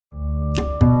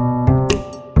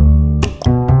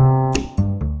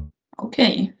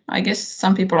Okay, I guess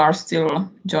some people are still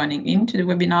joining into the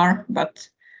webinar, but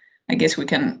I guess we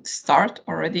can start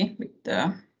already with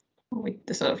the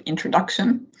sort of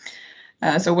introduction.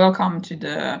 So welcome to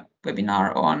the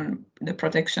webinar on the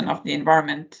protection of the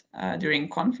environment during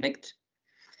conflict.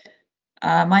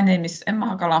 My name is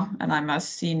Emma Hakala, and I'm a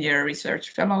senior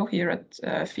research fellow here at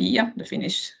FIIA, the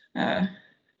Finnish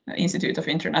Institute of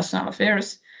International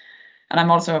Affairs. And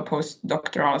I'm also a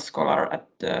postdoctoral scholar at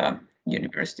the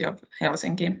University of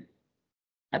Helsinki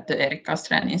at the Erik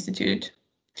Castrén Institute.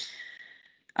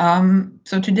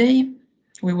 So today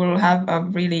we will have a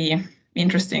really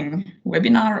interesting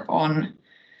webinar on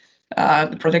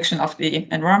the protection of the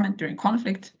environment during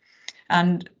conflict.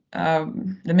 And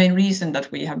the main reason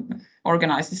that we have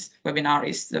organized this webinar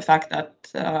is the fact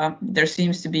that there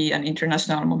seems to be an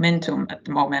international momentum at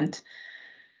the moment,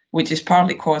 which is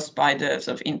partly caused by the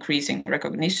sort of increasing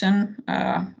recognition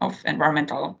of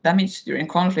environmental damage during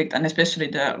conflict, and especially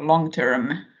the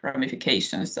long-term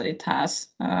ramifications that it has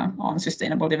on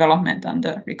sustainable development and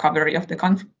the recovery of the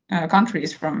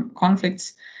countries from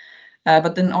conflicts.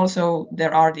 But then also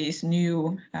there are these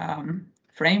new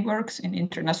frameworks in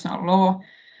international law,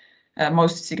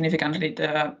 most significantly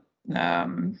the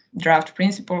draft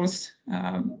principles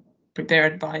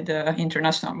prepared by the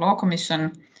International Law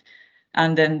Commission,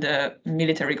 and then the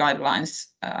military guidelines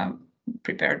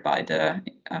prepared by the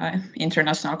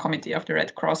International Committee of the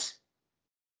Red Cross.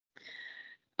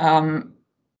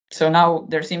 So now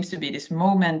there seems to be this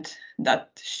moment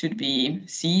that should be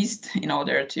seized in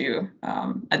order to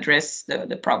address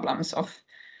the problems of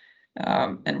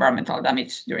environmental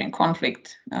damage during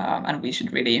conflict, and we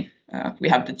should really we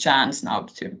have the chance now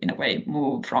to, in a way,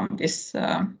 move from these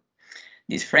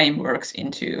frameworks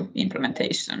into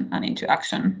implementation and into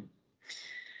action.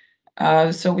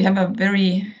 So we have a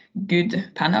very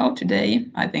good panel today,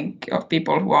 I think, of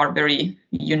people who are very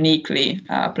uniquely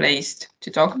placed to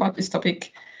talk about this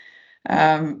topic.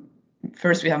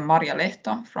 First, we have Maria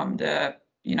Lehto from the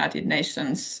United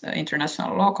Nations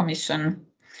International Law Commission.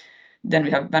 Then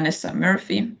we have Vanessa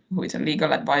Murphy, who is a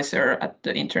legal advisor at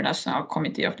the International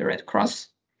Committee of the Red Cross.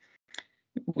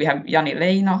 We have Jani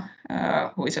Leino,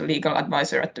 who is a legal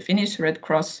advisor at the Finnish Red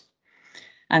Cross.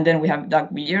 And then we have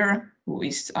Doug Weir, who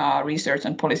is a research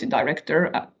and policy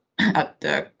director at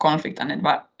the Conflict and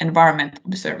Environment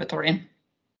Observatory.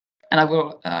 And I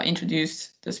will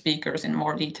introduce the speakers in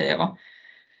more detail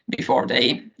before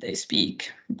they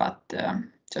speak, but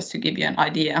just to give you an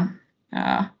idea,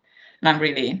 and I'm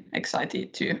really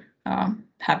excited to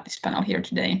have this panel here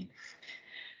today.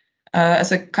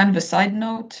 As a kind of a side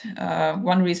note,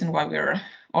 one reason why we're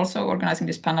also organizing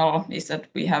this panel is that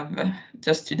we have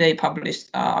just today published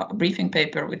a briefing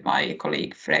paper with my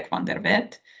colleague Freek van der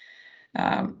Vet,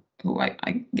 who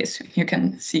I guess you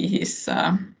can see his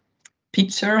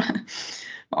picture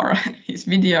or his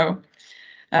video.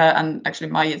 And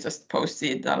actually Maya just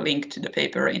posted a link to the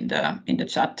paper in the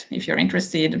chat if you're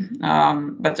interested.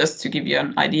 But just to give you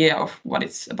an idea of what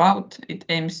it's about, it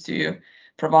aims to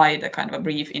provide a kind of a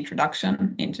brief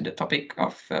introduction into the topic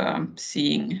of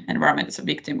seeing environment as a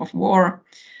victim of war,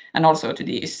 and also to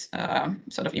these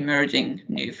sort of emerging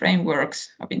new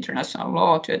frameworks of international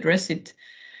law to address it,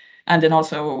 and then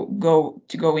also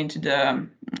go into the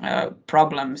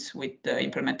problems with the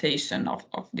implementation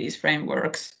of these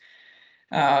frameworks.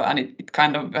 And it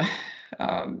kind of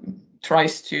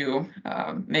tries to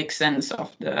make sense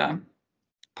of the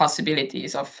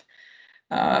possibilities of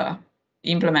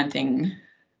implementing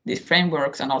these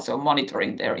frameworks and also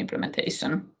monitoring their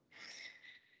implementation.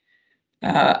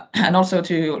 And also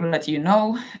to let you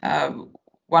know,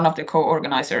 one of the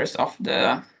co-organizers of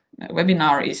the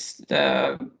webinar is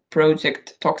the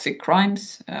project Toxic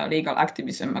Crimes, Legal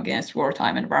Activism Against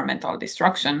Wartime Environmental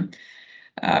Destruction,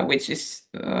 which is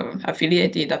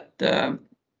affiliated at the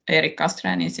Erik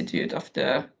Castrén Institute of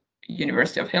the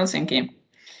University of Helsinki.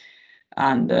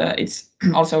 And it's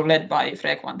also led by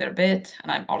Freek van der Vet,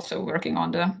 and I'm also working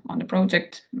on the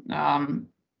project. And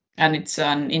it's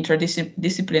an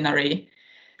interdisciplinary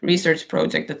research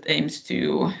project that aims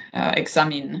to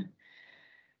examine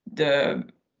the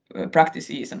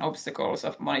practices and obstacles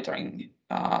of monitoring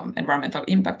environmental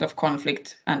impact of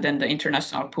conflict, and then the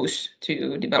international push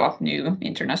to develop new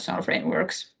international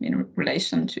frameworks in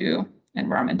relation to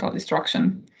environmental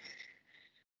destruction.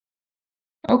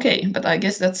 Okay, but I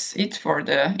guess that's it for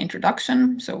the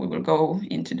introduction. So we will go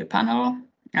into the panel.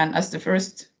 And as the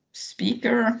first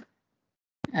speaker,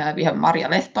 we have Maria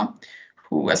Lehto,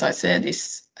 who, as I said,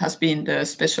 has been the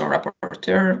special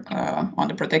rapporteur on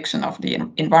the protection of the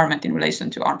environment in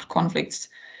relation to armed conflicts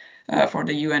for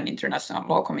the UN International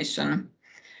Law Commission.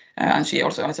 and she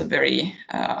also has a very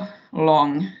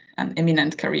long and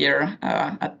eminent career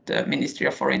at the Ministry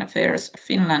of Foreign Affairs of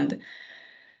Finland,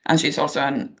 and she's also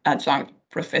an adjunct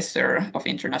professor of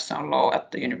international law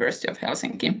at the University of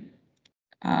Helsinki.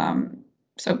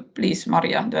 So please,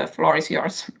 Maria, the floor is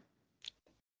yours.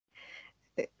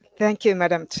 Thank you,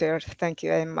 Madam Chair. Thank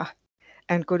you, Emma.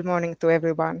 And good morning to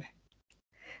everyone.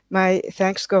 My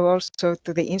thanks go also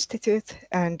to the Institute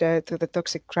and to the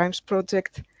Toxic Crimes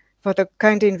Project for the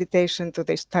kind invitation to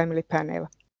this timely panel.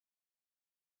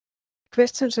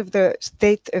 Questions of the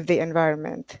state of the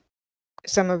environment,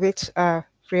 some of which are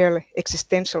real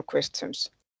existential questions,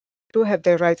 do have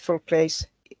their rightful place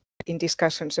in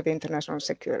discussions of international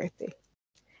security,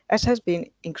 as has been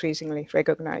increasingly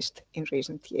recognized in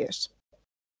recent years.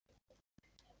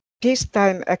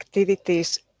 Peacetime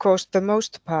activities cause the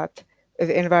most part of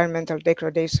environmental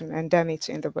degradation and damage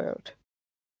in the world.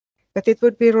 But it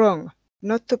would be wrong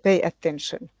not to pay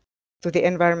attention to the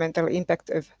environmental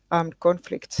impact of armed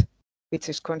conflicts, which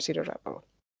is considerable.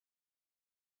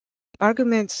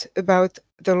 Arguments about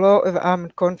the law of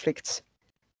armed conflicts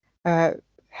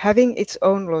having its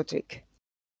own logic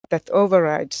that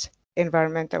overrides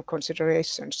environmental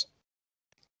considerations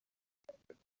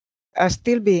are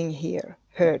still being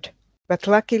heard, but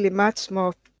luckily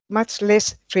much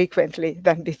less frequently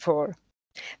than before.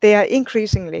 They are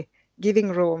increasingly giving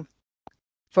room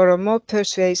for a more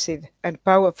persuasive and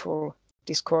powerful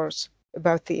discourse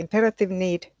about the imperative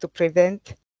need to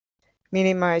prevent,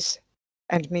 minimize,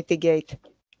 and mitigate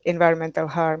environmental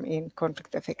harm in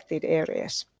conflict-affected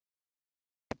areas.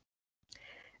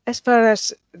 As far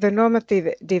as the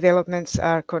normative developments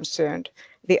are concerned,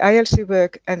 the ILC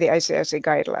work and the ICRC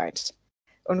guidelines,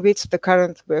 on which the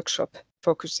current workshop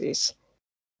focuses,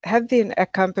 have been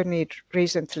accompanied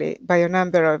recently by a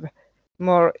number of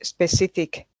more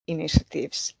specific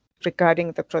initiatives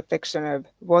regarding the protection of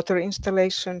water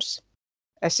installations,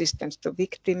 assistance to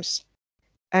victims,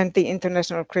 and the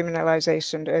international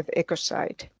criminalization of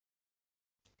ecocide.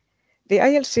 The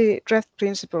ILC draft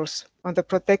principles on the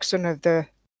protection of the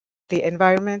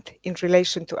environment in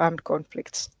relation to armed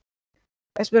conflicts,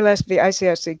 as well as the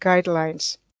ICRC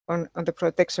guidelines on the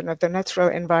protection of the natural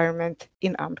environment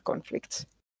in armed conflicts,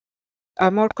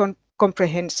 are more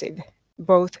comprehensive,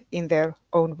 both in their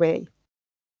own way.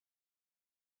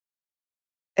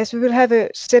 As we will have a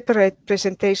separate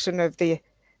presentation of the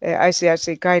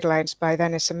ICRC guidelines by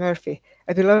Vanessa Murphy,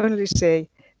 I will only say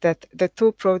that the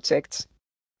two projects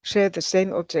share the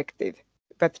same objective,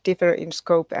 but differ in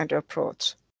scope and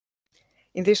approach.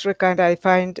 In this regard, I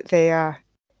find they are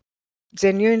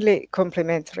genuinely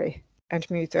complementary and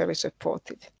mutually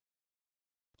supportive.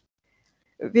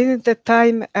 Within the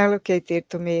time allocated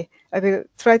to me, I will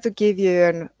try to give you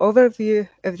an overview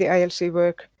of the ILC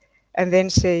work and then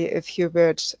say a few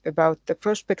words about the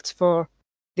prospects for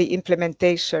the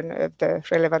implementation of the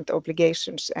relevant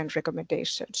obligations and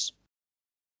recommendations.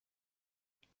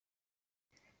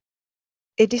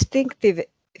 A distinctive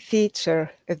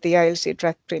feature of the ILC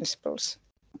draft principles,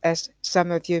 as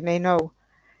some of you may know,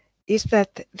 is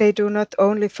that they do not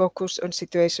only focus on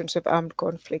situations of armed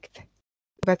conflict,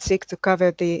 but seek to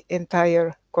cover the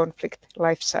entire conflict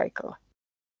life cycle.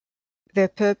 Their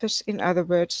purpose, in other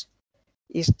words,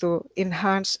 is to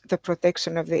enhance the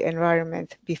protection of the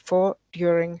environment before,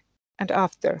 during, and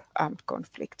after armed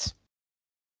conflicts.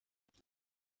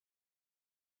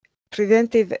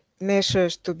 Preventive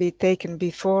measures to be taken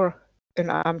before an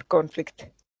armed conflict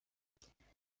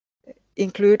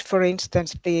include, for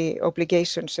instance, the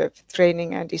obligations of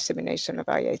training and dissemination of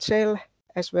IHL,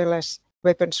 as well as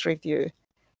weapons review,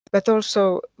 but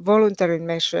also voluntary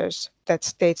measures that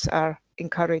states are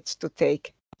encouraged to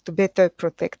take to better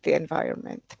protect the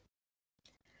environment.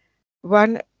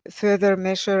 One further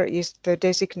measure is the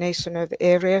designation of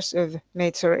areas of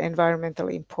major environmental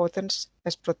importance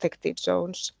as protected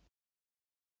zones.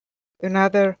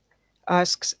 Another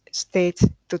asks states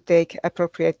to take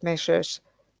appropriate measures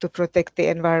to protect the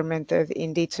environment of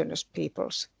indigenous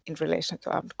peoples in relation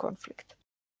to armed conflict.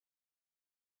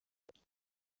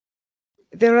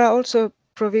 There are also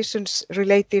provisions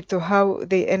related to how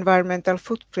the environmental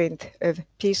footprint of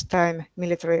peacetime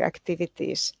military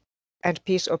activities and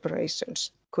peace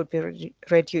operations could be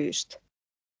reduced.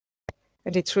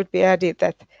 And it should be added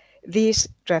that these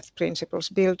draft principles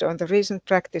build on the recent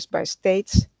practice by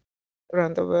states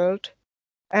around the world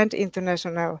and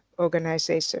international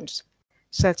organizations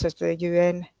such as the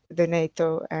UN, the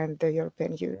NATO, and the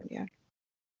European Union.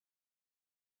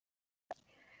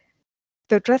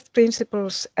 The draft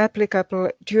principles applicable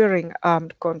during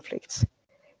armed conflicts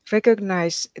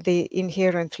recognize the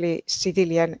inherently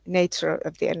civilian nature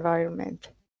of the environment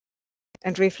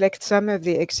and reflect some of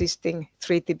the existing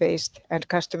treaty-based and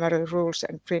customary rules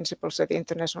and principles of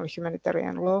international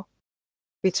humanitarian law,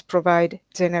 which provide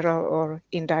general or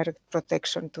indirect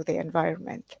protection to the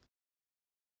environment.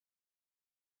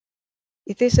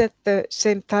 It is at the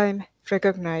same time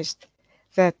recognized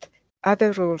that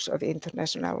other rules of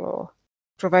international law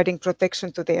providing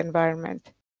protection to the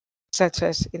environment, such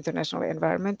as international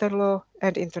environmental law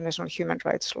and international human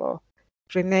rights law,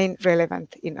 remain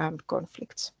relevant in armed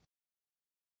conflicts.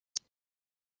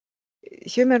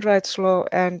 Human rights law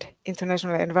and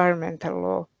international environmental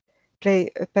law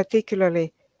play a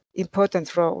particularly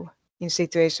important role in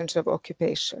situations of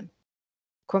occupation,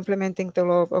 complementing the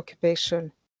law of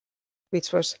occupation,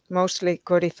 which was mostly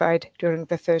codified during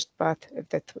the first part of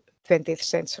the 20th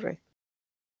century.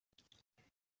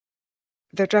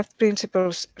 The draft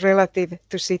principles relative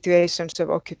to situations of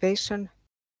occupation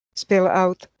spell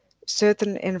out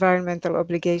certain environmental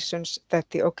obligations that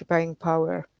the occupying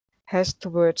power has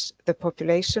towards the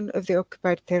population of the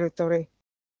occupied territory,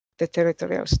 the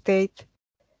territorial state,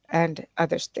 and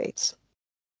other states.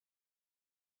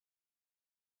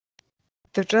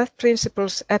 The draft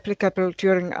principles applicable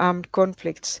during armed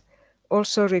conflicts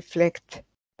also reflect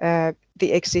the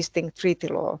existing treaty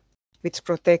law, which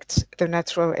protects the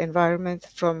natural environment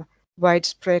from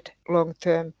widespread,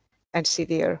 long-term, and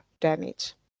severe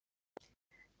damage.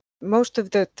 Most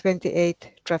of the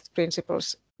 28 draft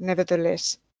principles,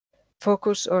 nevertheless,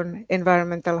 focus on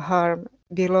environmental harm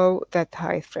below that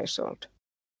high threshold,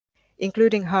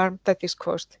 including harm that is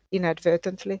caused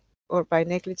inadvertently or by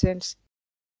negligence,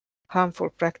 harmful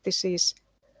practices,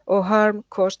 or harm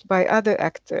caused by other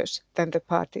actors than the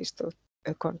parties to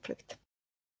a conflict.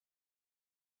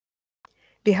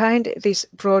 Behind this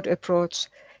broad approach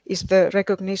is the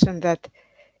recognition that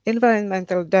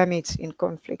environmental damage in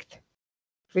conflict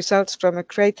results from a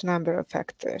great number of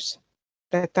factors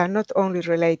that are not only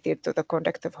related to the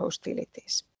conduct of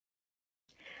hostilities.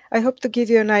 I hope to give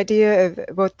you an idea of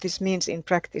what this means in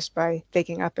practice by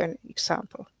taking up an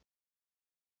example.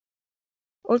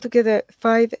 Altogether,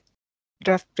 5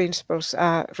 draft principles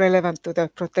are relevant to the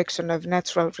protection of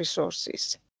natural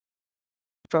resources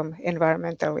from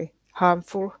environmentally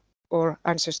harmful or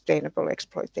unsustainable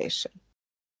exploitation,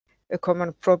 a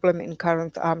common problem in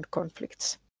current armed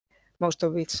conflicts, most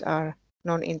of which are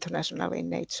non-international in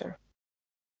nature.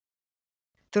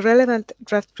 The relevant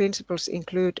draft principles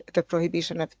include the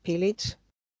prohibition of pillage,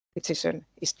 which is an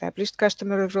established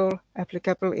customary rule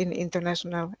applicable in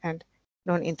international and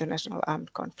non-international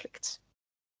armed conflicts.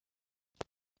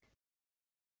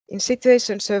 In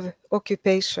situations of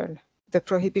occupation, the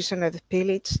prohibition of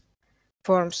pillage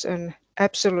forms an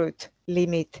absolute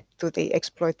limit to the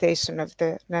exploitation of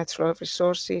the natural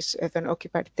resources of an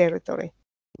occupied territory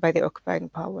by the occupying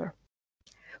power,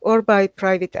 or by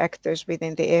private actors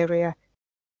within the area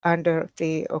under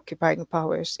the occupying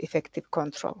power's effective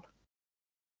control.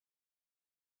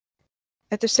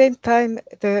 At the same time,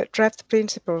 the draft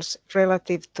principles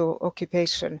relative to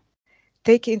occupation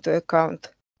take into account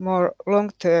more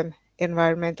long-term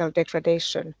environmental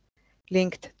degradation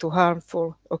linked to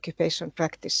harmful occupation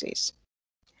practices.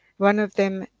 One of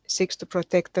them seeks to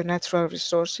protect the natural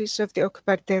resources of the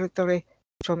occupied territory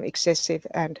from excessive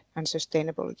and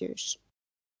unsustainable use.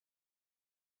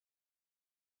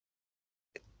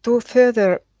 2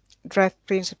 further draft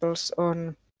principles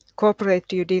on corporate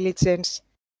due diligence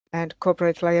and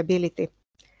corporate liability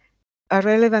are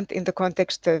relevant in the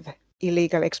context of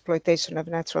illegal exploitation of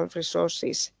natural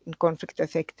resources in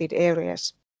conflict-affected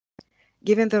areas,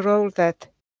 given the role that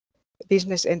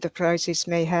business enterprises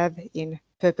may have in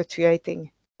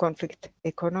perpetuating conflict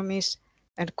economies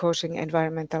and causing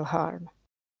environmental harm.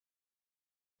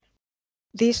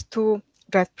 These 2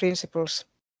 draft principles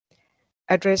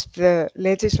address the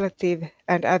legislative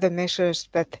and other measures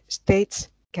that states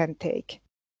can take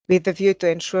with the view to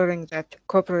ensuring that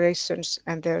corporations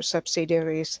and their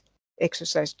subsidiaries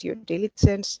exercise due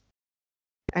diligence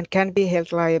and can be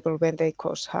held liable when they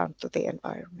cause harm to the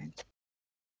environment.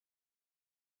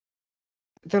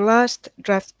 The last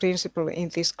draft principle in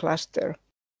this cluster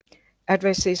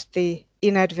addresses the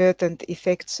inadvertent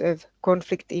effects of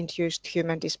conflict-induced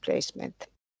human displacement.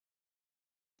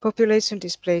 Population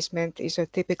displacement is a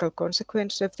typical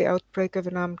consequence of the outbreak of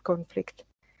an armed conflict,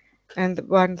 and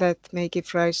one that may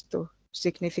give rise to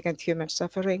significant human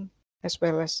suffering as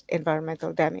well as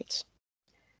environmental damage.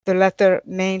 The latter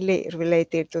mainly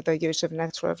related to the use of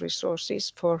natural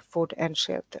resources for food and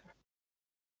shelter.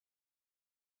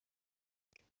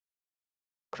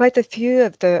 Quite a few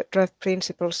of the draft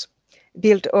principles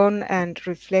build on and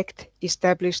reflect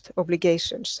established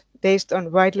obligations based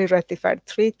on widely ratified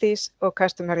treaties or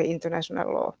customary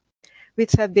international law,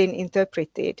 which have been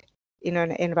interpreted in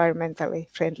an environmentally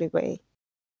friendly way.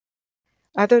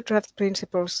 Other draft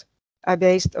principles are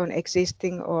based on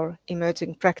existing or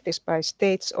emerging practice by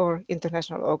states or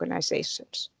international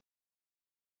organizations.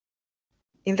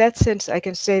 In that sense, I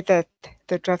can say that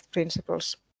the draft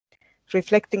principles,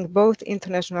 reflecting both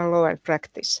international law and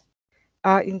practice,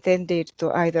 are intended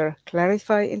to either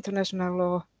clarify international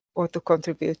law or to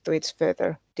contribute to its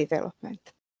further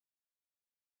development.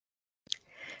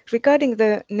 Regarding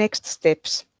the next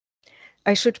steps,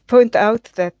 I should point out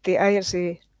that the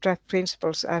ILC draft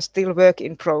principles are still work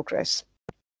in progress.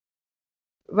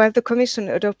 While the Commission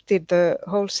adopted the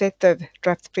whole set of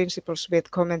draft principles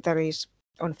with commentaries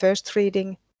on first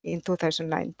reading in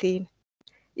 2019,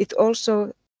 it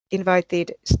also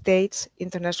invited states,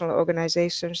 international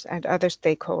organizations, and other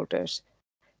stakeholders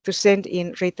to send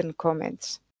in written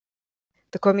comments.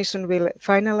 The Commission will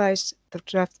finalize the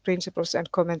draft principles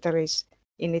and commentaries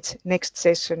in its next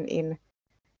session in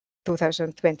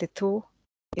 2022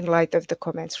 in light of the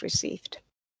comments received.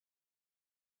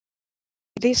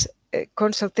 This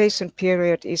consultation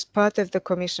period is part of the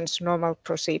Commission's normal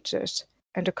procedures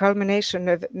and a culmination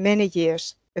of many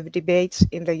years of debates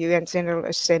in the UN General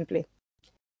Assembly,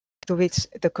 to which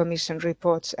the Commission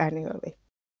reports annually.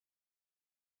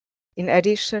 In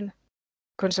addition,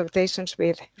 consultations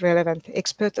with relevant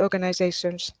expert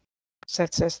organizations,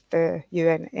 such as the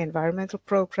UN Environmental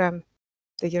Programme,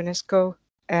 the UNESCO,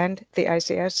 and the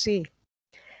ICRC,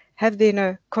 have been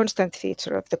a constant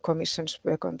feature of the Commission's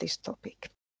work on this topic.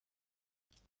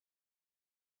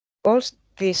 All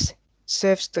this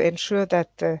serves to ensure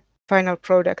that the final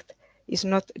product is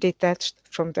not detached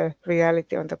from the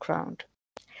reality on the ground.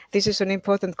 This is an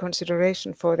important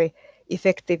consideration for the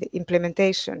effective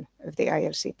implementation of the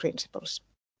ILC principles,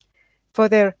 for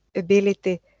their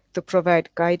ability to provide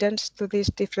guidance to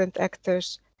these different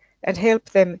actors and help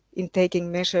them in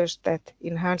taking measures that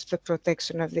enhance the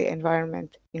protection of the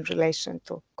environment in relation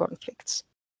to conflicts.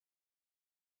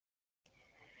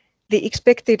 The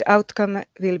expected outcome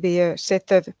will be a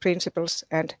set of principles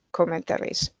and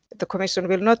commentaries. The Commission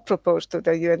will not propose to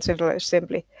the UN General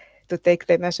Assembly to take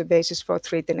them as a basis for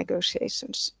treaty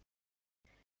negotiations.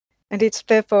 And it's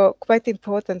therefore quite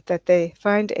important that they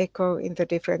find echo in the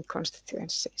different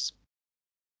constituencies.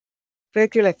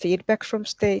 Regular feedback from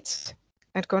states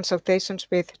and consultations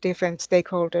with different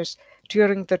stakeholders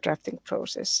during the drafting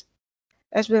process,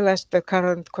 as well as the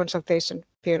current consultation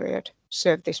period,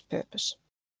 serve this purpose.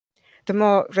 The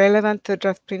more relevant the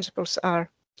draft principles are,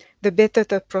 the better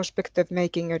the prospect of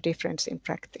making a difference in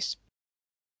practice.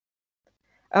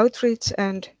 Outreach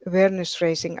and awareness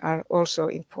raising are also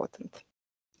important.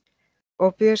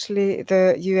 Obviously,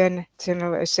 the UN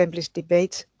General Assembly's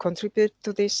debates contribute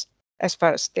to this as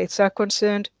far as states are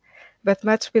concerned, but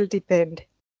much will depend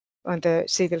on the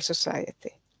civil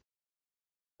society.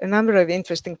 A number of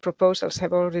interesting proposals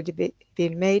have already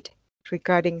been made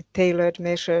regarding tailored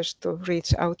measures to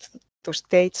reach out to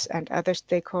states and other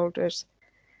stakeholders,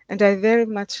 and I very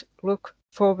much look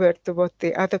forward to what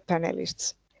the other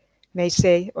panelists may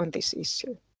say on this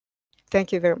issue.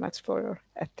 Thank you very much for your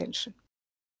attention.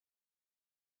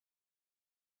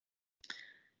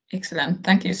 Excellent.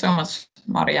 Thank you so much,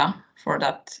 Maria, for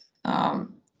that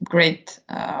great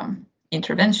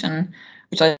intervention,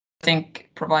 which I think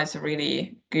provides a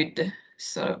really good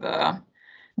sort of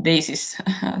basis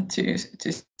to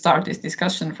start this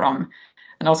discussion from,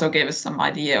 and also gave us some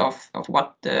idea of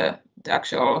what the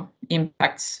actual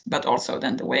impacts, but also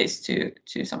then the ways to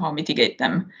somehow mitigate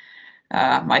them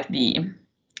might be.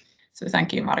 So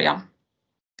thank you, Maria.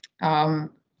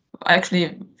 I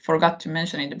actually forgot to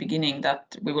mention in the beginning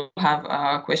that we will have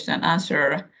a question and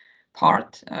answer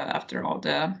part after all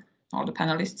the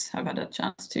panelists have had a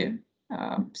chance to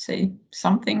say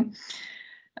something,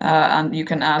 and you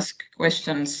can ask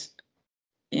questions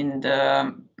in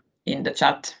the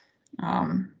chat.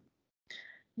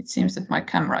 It seems that my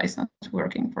camera is not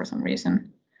working for some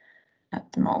reason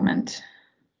at the moment,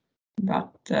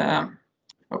 but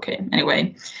okay,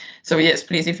 anyway, so yes,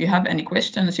 please, if you have any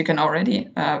questions, you can already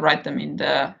write them in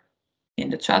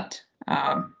the chat,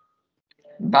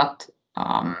 but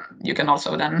you can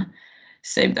also then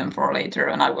save them for later,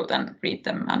 and I will then read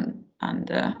them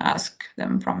and ask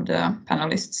them from the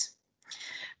panelists.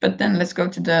 But then let's go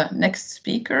to the next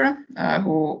speaker,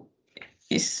 who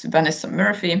is Vanessa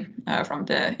Murphy from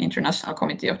the International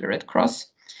Committee of the Red Cross.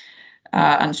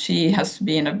 And she has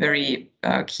been a very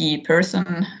key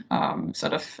person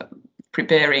sort of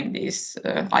preparing these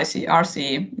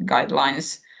ICRC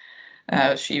guidelines.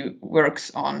 She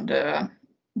works on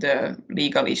the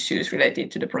legal issues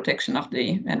related to the protection of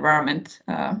the environment,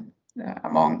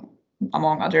 among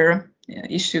other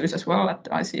issues as well at the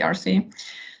ICRC.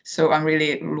 So I'm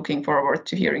really looking forward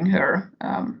to hearing her,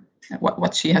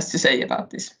 what she has to say about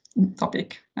this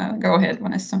topic. Go ahead,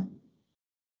 Vanessa.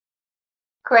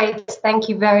 Great, thank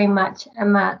you very much,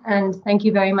 Emma, and thank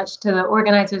you very much to the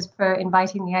organizers for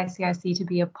inviting the ICRC to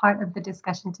be a part of the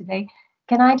discussion today.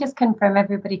 Can I just confirm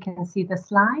everybody can see the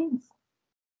slides?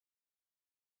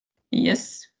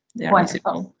 Yes, they are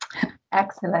wonderful. Visible.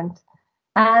 Excellent.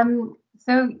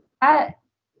 So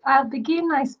I'll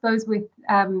begin, I suppose, with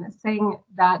saying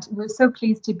that we're so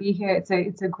pleased to be here.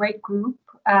 It's a great group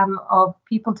of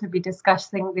people to be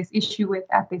discussing this issue with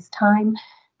at this time.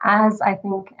 As I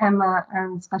think Emma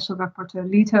and Special Rapporteur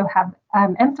Lito have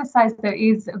emphasized, there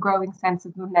is a growing sense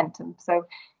of momentum. So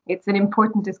it's an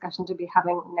important discussion to be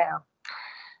having now.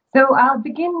 So I'll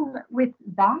begin with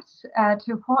that.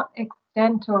 To what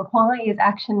extent or why is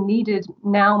action needed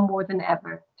now more than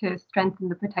ever to strengthen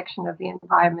the protection of the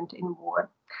environment in war?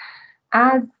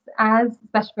 As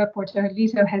Special Rapporteur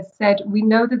Lito has said, we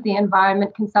know that the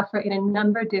environment can suffer in a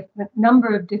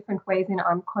number of different ways in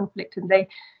armed conflict, and they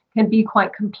can be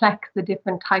quite complex, the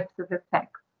different types of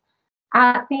effects.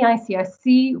 At the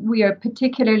ICRC, we are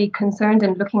particularly concerned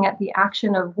in looking at the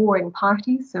action of warring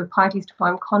parties, so parties to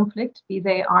armed conflict, be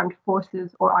they armed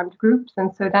forces or armed groups.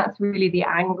 And so that's really the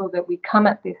angle that we come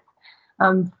at this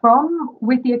from,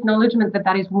 with the acknowledgement that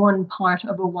that is one part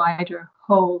of a wider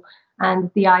whole. And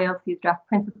the ILC's draft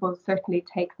principles certainly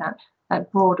take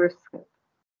that broader scope.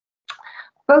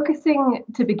 Focusing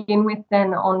to begin with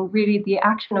then on really the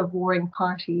action of warring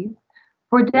parties,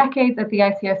 for decades at the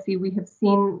ICRC, we have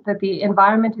seen that the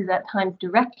environment is at times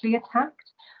directly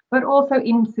attacked, but also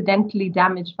incidentally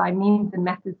damaged by means and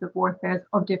methods of warfare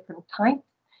of different types.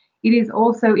 It is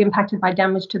also impacted by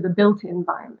damage to the built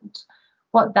environment.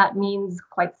 What that means,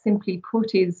 quite simply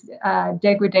put, is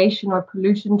degradation or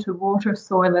pollution to water,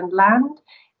 soil, and land.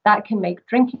 That can make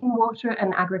drinking water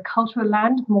and agricultural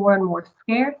land more and more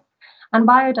scarce, and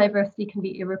biodiversity can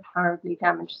be irreparably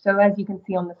damaged. So as you can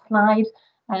see on the slide,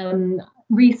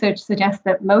 research suggests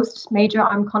that most major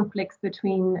armed conflicts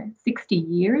between 60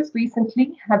 years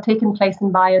recently have taken place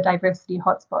in biodiversity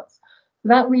hotspots. So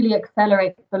that really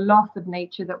accelerates the loss of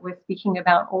nature that we're speaking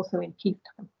about also in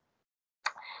peacetime.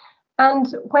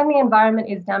 And when the environment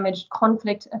is damaged,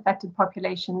 conflict-affected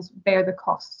populations bear the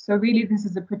cost. So really, this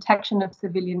is a protection of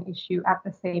civilian issue at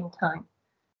the same time.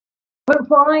 But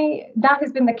why that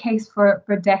has been the case for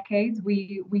decades,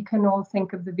 we can all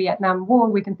think of the Vietnam War,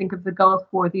 we can think of the Gulf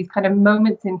War, these kind of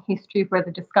moments in history where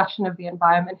the discussion of the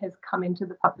environment has come into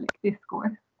the public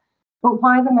discourse. But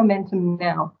why the momentum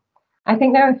now? I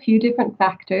think there are a few different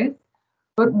factors,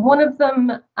 but one of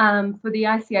them for the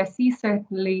ICRC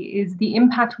certainly is the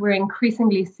impact we're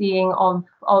increasingly seeing of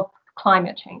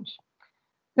climate change.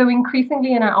 So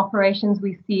increasingly in our operations,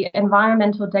 we see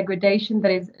environmental degradation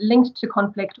that is linked to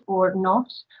conflict or not,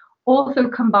 also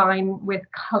combined with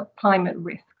climate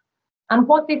risk. And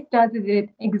what this does is it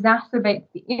exacerbates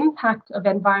the impact of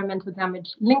environmental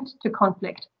damage linked to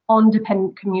conflict on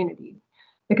dependent communities,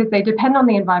 because they depend on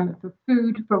the environment for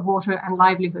food, for water, and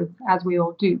livelihoods, as we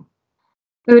all do.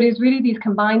 So it is really these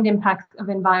combined impacts of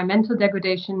environmental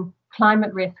degradation,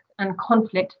 climate risk, and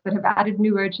conflict that have added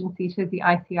new urgency to the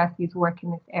ICRC's work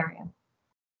in this area.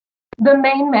 The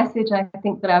main message I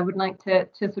think that I would like to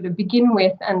sort of begin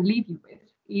with and leave you with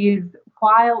is,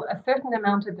 while a certain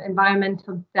amount of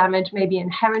environmental damage may be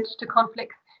inherent to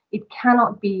conflicts, it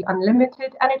cannot be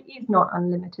unlimited, and it is not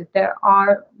unlimited. There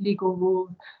are legal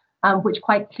rules which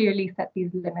quite clearly set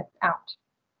these limits out.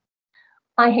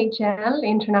 IHL,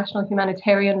 International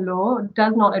Humanitarian Law,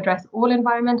 does not address all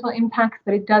environmental impacts,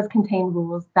 but it does contain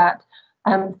rules that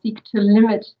seek to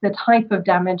limit the type of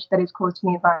damage that is caused to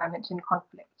the environment in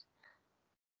conflict.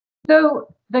 So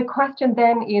the question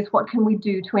then is, what can we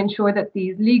do to ensure that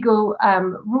these legal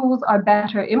rules are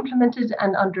better implemented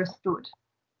and understood?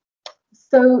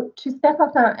 So to step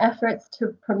up our efforts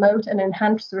to promote and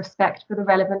enhance respect for the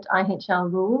relevant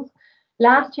IHL rules,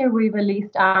 last year, we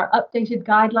released our updated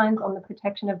guidelines on the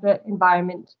protection of the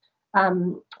environment,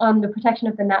 on the protection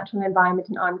of the natural environment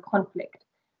in armed conflict.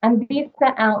 And these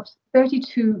set out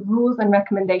 32 rules and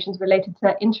recommendations related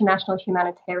to international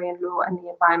humanitarian law and the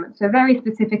environment. So very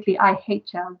specifically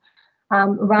IHL,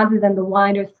 rather than the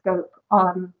wider scope,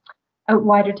 a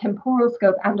wider temporal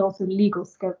scope and also legal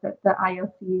scope that the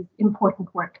ILC's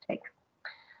important work takes.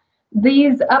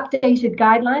 These updated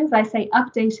guidelines, I say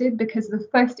updated because the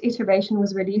first iteration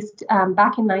was released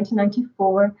back in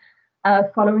 1994,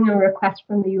 following a request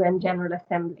from the UN General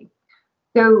Assembly.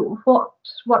 So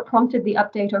what prompted the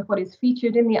update, or what is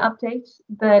featured in the update?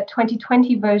 The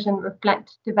 2020 version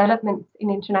reflects developments in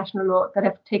international law that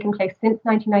have taken place since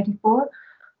 1994,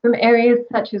 from areas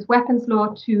such as weapons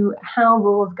law to how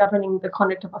rules governing the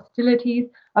conduct of hostilities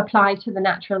apply to the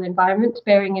natural environment,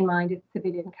 bearing in mind its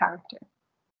civilian character.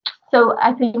 So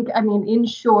I think, in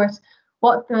short,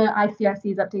 what the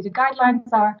ICRC's updated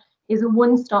guidelines are is a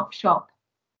one-stop shop.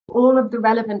 All of the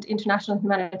relevant international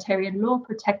humanitarian law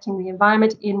protecting the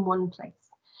environment in one place.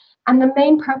 And the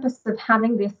main purpose of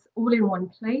having this all in one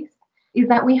place is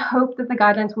that we hope that the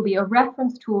guidelines will be a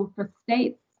reference tool for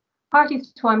states,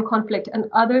 parties to armed conflict, and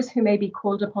others who may be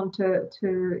called upon to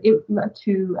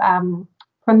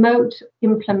promote,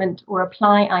 implement, or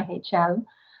apply IHL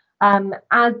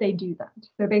as they do that.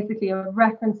 So basically a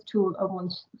reference tool, a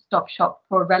one-stop shop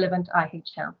for relevant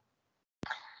IHL.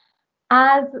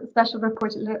 As Special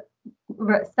Rapporteur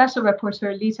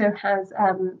Lito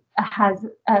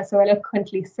has so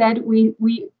eloquently said,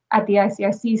 we at the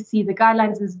ICRC see the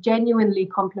guidelines as genuinely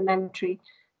complementary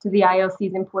to the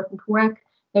ILC's important work.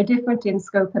 They're different in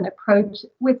scope and approach,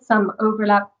 with some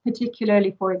overlap,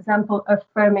 particularly, for example,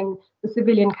 affirming the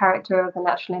civilian character of the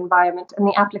natural environment and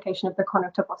the application of the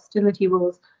conduct of hostility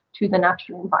rules to the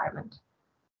natural environment.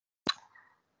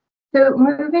 So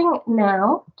moving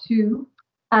now to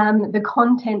the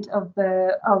content of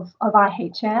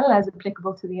IHL as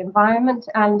applicable to the environment,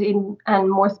 and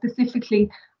more specifically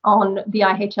on the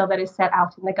IHL that is set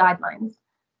out in the guidelines.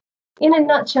 In a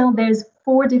nutshell, there's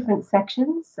 4 different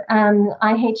sections.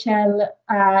 IHL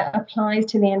applies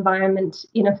to the environment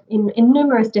in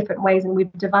numerous different ways, and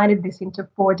we've divided this into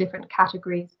 4 different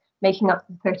categories, making up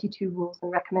the 32 rules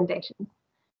and recommendations.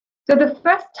 So the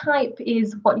first type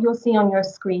is what you'll see on your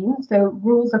screen. So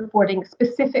rules affording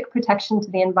specific protection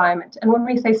to the environment. And when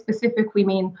we say specific, we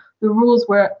mean the rules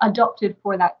were adopted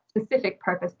for that specific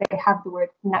purpose. They have the word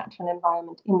natural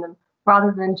environment in them,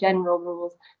 rather than general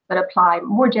rules that apply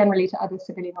more generally to other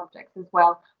civilian objects as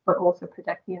well, but also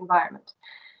protect the environment.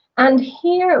 And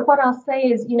here, what I'll say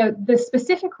is, the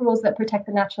specific rules that protect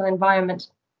the natural environment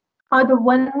are the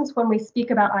ones when we speak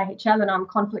about IHL and armed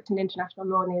conflict and international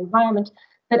law in the environment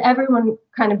that everyone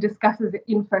kind of discusses it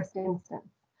in first instance.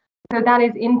 So that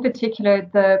is in particular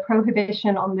the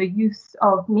prohibition on the use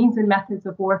of means and methods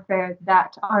of warfare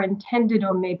that are intended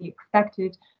or may be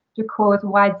expected to cause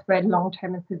widespread,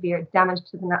 long-term and severe damage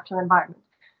to the natural environment.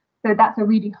 So that's a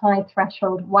really high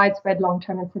threshold, widespread,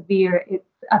 long-term and severe. It's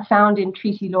found in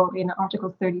treaty law in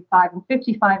Articles 35 and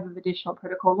 55 of Additional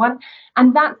Protocol 1.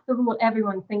 And that's the rule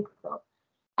everyone thinks of.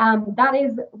 That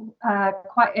is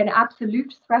quite an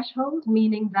absolute threshold,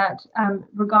 meaning that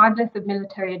regardless of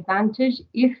military advantage,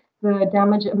 if the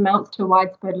damage amounts to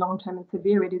widespread, long-term and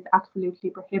severe, it is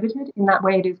absolutely prohibited. In that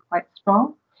way, it is quite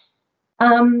strong.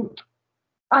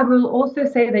 I will also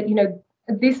say that,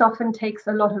 this often takes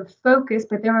a lot of focus,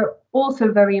 but there are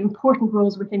also very important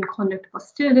rules within conduct of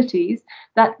hostilities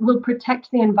that will protect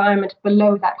the environment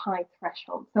below that high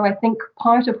threshold. So I think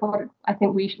part of what I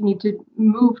think we need to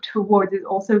move towards is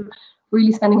also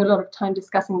really spending a lot of time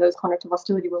discussing those conduct of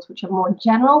hostility rules, which are more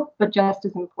general, but just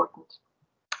as important.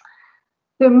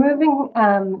 So moving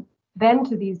then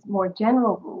to these more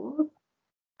general rules,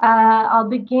 I'll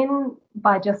begin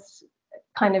by just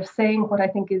kind of saying what I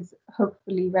think is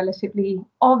hopefully relatively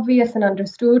obvious and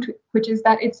understood, which is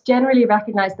that it's generally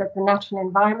recognized that the natural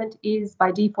environment is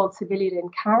by default civilian in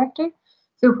character.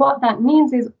 So what that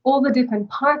means is all the different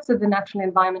parts of the natural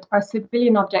environment are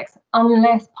civilian objects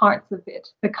unless parts of it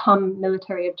become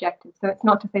military objectives. So it's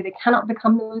not to say they cannot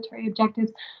become military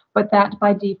objectives, but that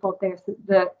by default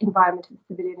the environment is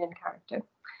civilian in character.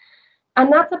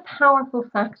 And that's a powerful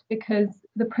fact because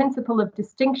the principle of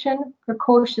distinction,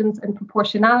 precautions, and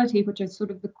proportionality, which is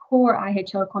sort of the core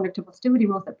IHL conduct of hostility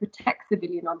rules that protect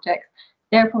civilian objects,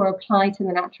 therefore apply to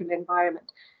the natural environment.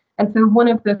 And so one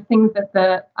of the things that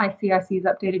the ICRC's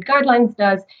updated guidelines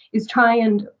does is try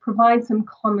and provide some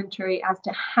commentary as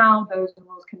to how those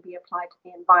rules can be applied to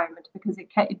the environment, because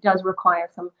it does require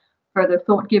some further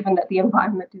thought, given that the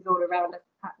environment is all around us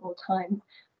at all times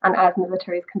and as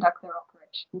militaries conduct their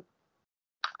operations.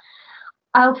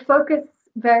 I'll focus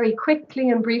very quickly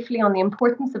and briefly on the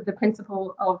importance of the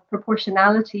principle of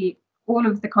proportionality. All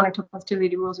of the conduct of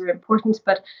hostility rules are important,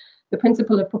 but the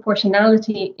principle of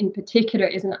proportionality in particular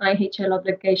is an IHL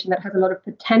obligation that has a lot of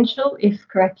potential, if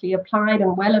correctly applied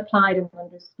and well applied and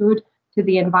understood to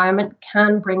the environment,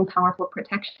 can bring powerful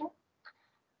protection.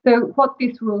 So what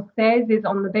this rule says is,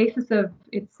 on the basis of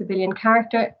its civilian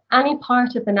character, any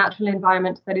part of the natural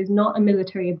environment that is not a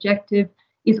military objective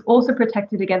is also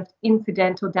protected against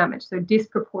incidental damage, so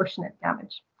disproportionate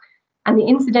damage. And the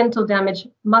incidental damage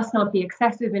must not be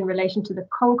excessive in relation to the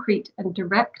concrete and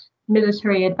direct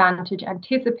military advantage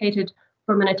anticipated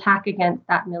from an attack against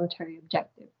that military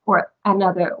objective or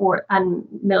another, or a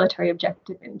military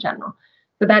objective in general.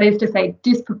 So that is to say,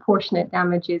 disproportionate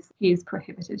damage is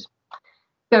prohibited.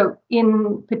 So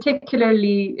in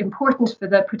particularly important for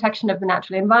the protection of the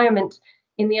natural environment,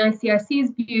 in the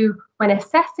ICRC's view, when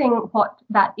assessing what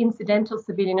that incidental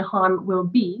civilian harm will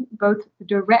be, both the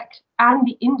direct and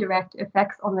the indirect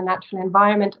effects on the natural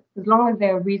environment, as long as they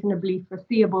are reasonably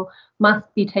foreseeable,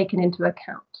 must be taken into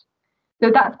account.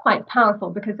 So that's quite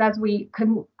powerful, because as we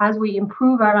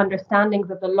improve our understandings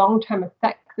of the long-term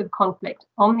effects of conflict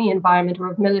on the environment, or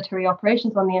of military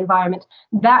operations on the environment,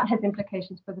 that has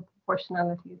implications for the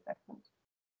proportionality assessment.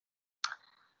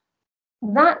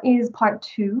 That is part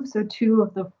 2, so 2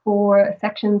 of the 4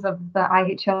 sections of the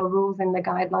IHL rules in the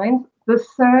guidelines. The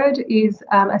third is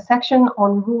a section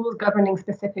on rules governing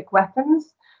specific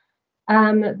weapons.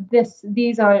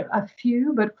 These are a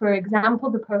few, but for example,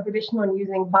 the prohibition on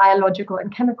using biological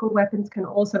and chemical weapons can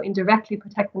also indirectly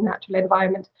protect the natural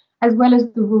environment, as well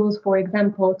as the rules, for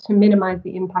example, to minimize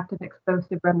the impact of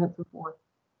explosive remnants of war.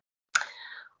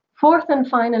 Fourth and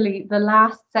finally, the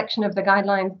last section of the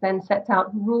guidelines then sets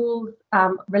out rules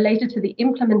related to the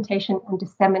implementation and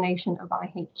dissemination of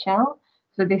IHL.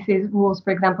 So this is rules,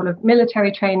 for example, of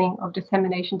military training, of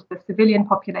dissemination to the civilian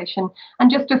population,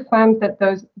 and just affirms that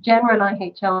those general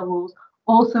IHL rules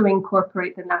also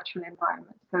incorporate the natural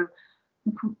environment. So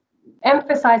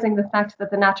emphasizing the fact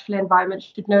that the natural environment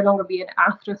should no longer be an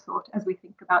afterthought as we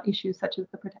think about issues such as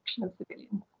the protection of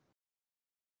civilians.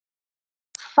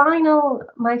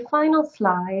 My final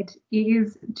slide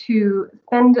is to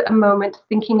spend a moment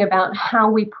thinking about how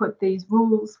we put these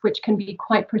rules, which can be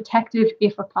quite protective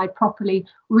if applied properly,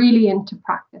 really into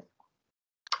practice.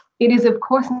 It is, of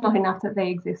course, not enough that they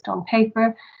exist on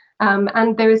paper,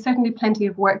 and there is certainly plenty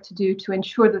of work to do to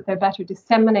ensure that they're better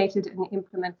disseminated and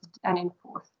implemented and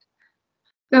enforced.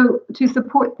 So to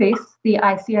support this, the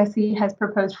ICRC has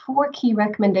proposed 4 key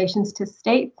recommendations to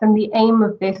states, and the aim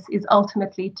of this is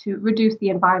ultimately to reduce the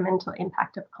environmental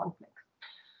impact of conflict.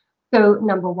 So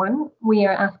number 1, we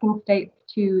are asking states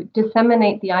to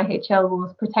disseminate the IHL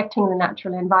rules protecting the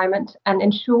natural environment and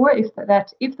ensure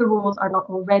that if the rules are not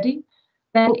already,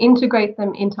 then integrate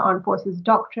them into armed forces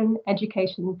doctrine,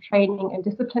 education, training, and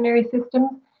disciplinary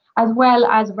systems, as well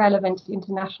as relevant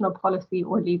international policy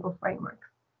or legal frameworks.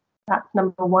 That's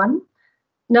number 1.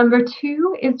 Number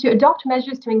 2 is to adopt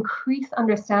measures to increase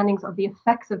understandings of the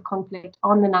effects of conflict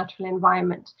on the natural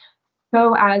environment,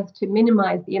 so as to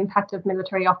minimize the impact of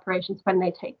military operations when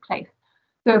they take place.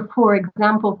 So, for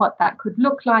example, what that could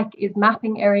look like is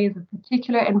mapping areas of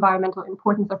particular environmental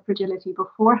importance or fragility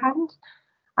beforehand.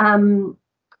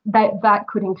 That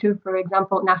could include, for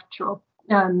example,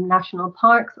 national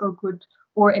parks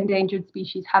or endangered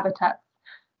species habitats,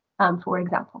 for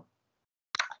example.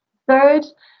 Third,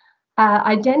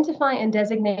 identify and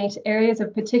designate areas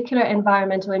of particular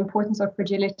environmental importance or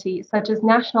fragility, such as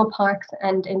national parks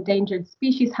and endangered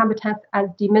species habitats, as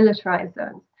demilitarized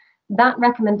zones. That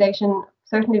recommendation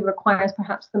certainly requires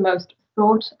perhaps the most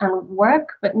thought and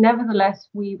work, but nevertheless,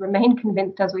 we remain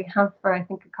convinced, as we have for, I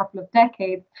think, a couple of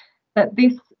decades, that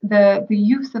the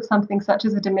use of something such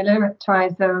as a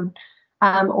demilitarized zone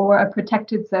or a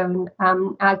protected zone,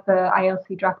 as the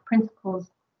ILC draft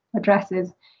principles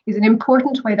addresses, is an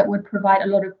important way that would provide a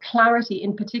lot of clarity,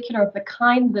 in particular of the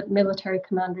kind that military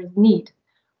commanders need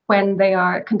when they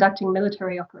are conducting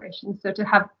military operations. So to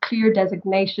have clear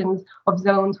designations of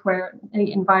zones where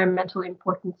the environmental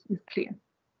importance is clear.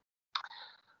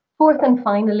 Fourth and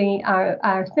finally,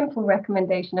 our simple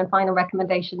recommendation and final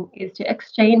recommendation is to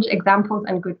exchange examples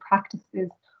and good practices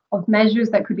of measures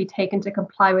that could be taken to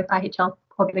comply with IHL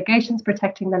obligations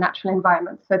protecting the natural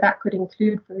environment. So that could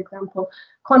include, for example,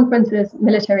 conferences,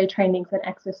 military trainings, and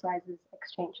exercises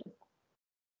exchanges.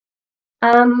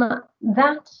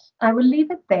 That I will leave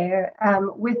it there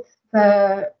with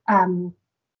the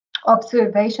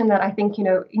observation that I think,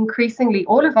 increasingly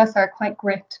all of us are quite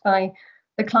gripped by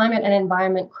the climate and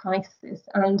environment crisis,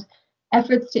 and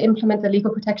efforts to implement the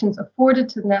legal protections afforded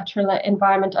to the natural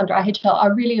environment under IHL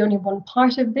are really only one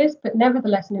part of this, but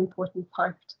nevertheless an important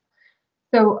part.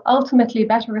 So ultimately,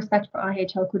 better respect for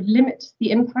IHL could limit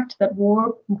the impact that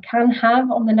war can have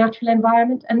on the natural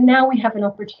environment. And now we have an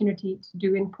opportunity to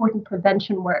do important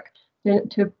prevention work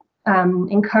to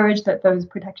encourage that those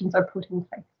protections are put in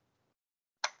place.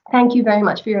 Thank you very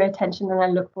much for your attention, and I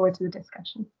look forward to the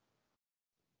discussion.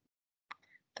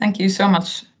 Thank you so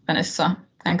much, Vanessa.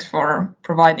 Thanks for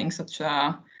providing such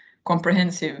a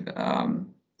comprehensive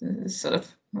sort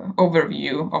of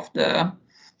overview of the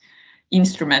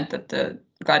instrument that the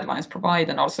guidelines provide,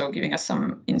 and also giving us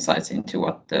some insights into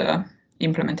what the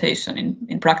implementation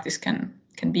in practice can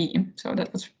be. So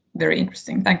that was very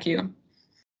interesting. Thank you.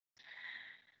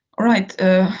 All right,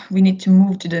 we need to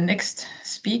move to the next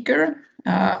speaker,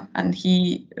 and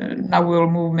he now will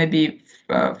move maybe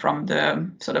from the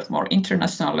sort of more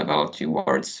international level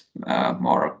towards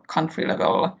more country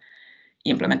level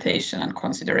implementation and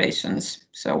considerations.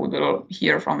 So we will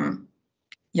hear from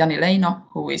Jani Leino,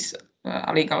 who is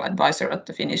a legal advisor at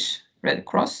the Finnish Red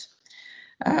Cross.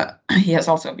 He has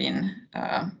also been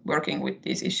working with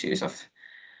these issues of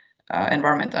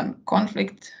environment and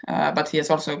conflict, but he has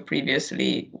also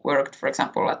previously worked, for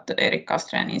example, at the Erik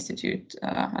Castrén Institute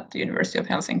at the University of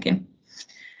Helsinki.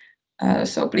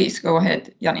 So please go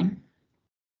ahead, Jani.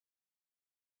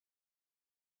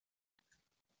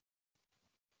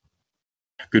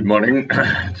 Good morning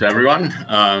to everyone.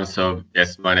 So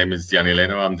yes, my name is Jani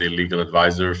Leino. I'm the legal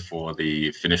advisor for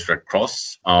the Finnish Red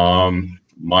Cross.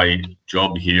 My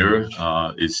job here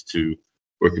is to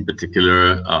work in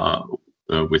particular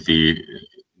with the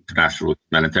international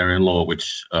humanitarian law,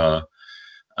 which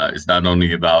is not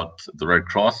only about the Red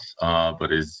Cross,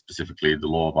 but is specifically the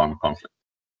law of armed conflict.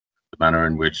 The manner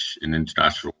in which in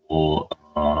international law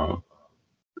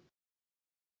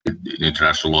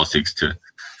seeks to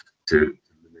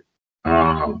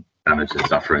damage and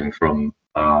suffering from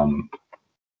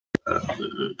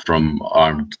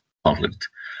armed conflict,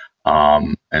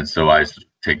 and so I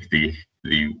take the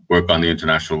work on the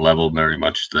international level very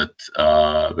much that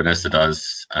Vanessa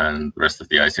does and the rest of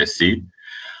the ICRC,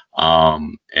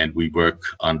 and we work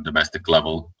on domestic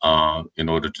level in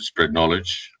order to spread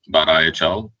knowledge about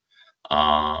IHL.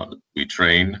 We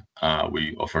train,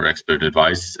 we offer expert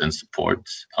advice and support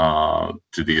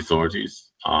to the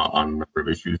authorities on a number of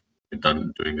issues. We've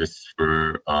been doing this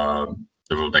for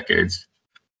several decades,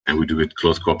 and we do it in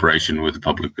close cooperation with the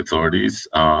public authorities,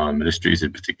 ministries,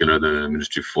 in particular the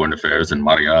Ministry of Foreign Affairs, and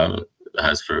Maria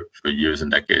has for years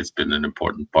and decades been an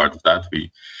important part of that.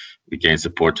 We gain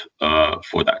support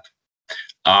for that.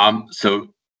 So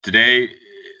today,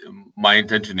 my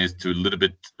intention is to a little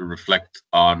bit reflect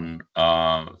on,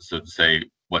 so to say,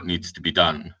 what needs to be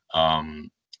done.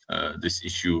 This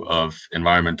issue of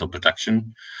environmental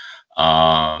protection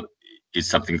is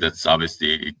something that's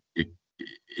obviously,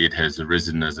 it has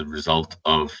arisen as a result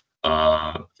of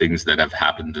things that have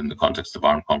happened in the context of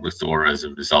armed conflicts or as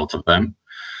a result of them.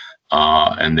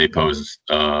 And they pose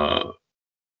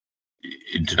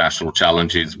international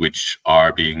challenges which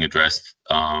are being addressed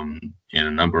in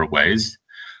a number of ways.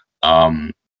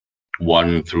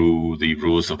 One through the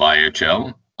rules of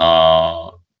IHL,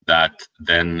 that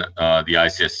then the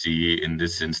ICRC in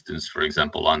this instance, for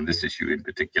example, on this issue in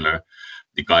particular,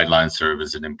 the guidelines serve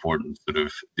as an important sort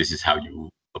of, this is how you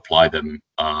apply them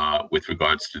with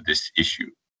regards to this issue.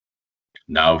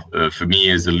 Now, for me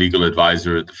as a legal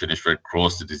advisor at the Finnish Red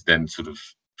Cross, it is then sort of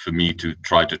for me to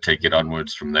try to take it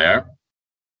onwards from there.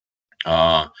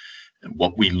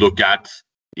 What we look at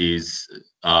is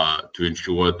to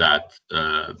ensure that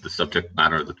the subject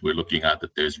matter that we're looking at,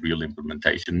 that there's real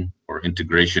implementation or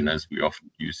integration, as we often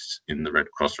use in the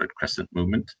Red Cross, Red Crescent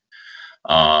movement,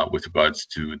 with regards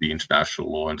to the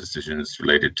international law and decisions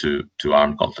related to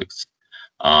armed conflicts.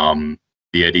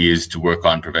 The idea is to work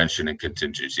on prevention and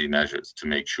contingency measures to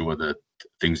make sure that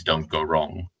things don't go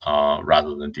wrong,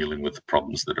 rather than dealing with the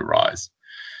problems that arise.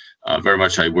 Very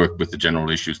much I work with the general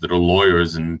issues that our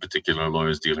lawyers, in particular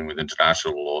lawyers dealing with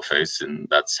international law, face, and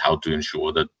that's how to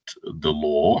ensure that the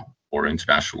law or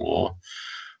international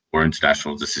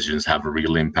decisions have a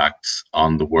real impact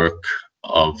on the work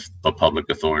of the public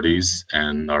authorities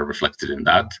and are reflected in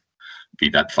that, be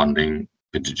that funding,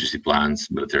 contingency plans,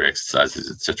 military exercises,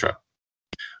 etc.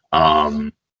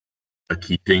 A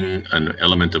key thing, an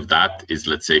element of that is,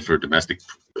 let's say, for domestic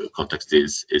context,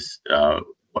 is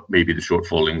what may be the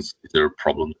shortfallings. Is there a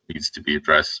problem that needs to be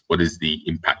addressed? What is the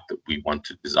impact that we want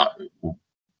to desire?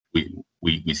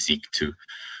 We seek to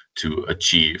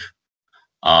achieve.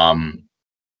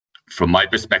 From my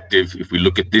perspective, if we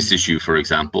look at this issue, for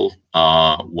example,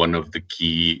 one of the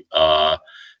key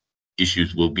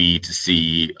issues will be to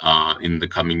see in the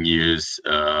coming years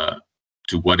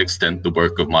to what extent the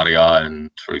work of Maria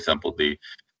and, for example, the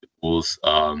rules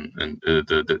and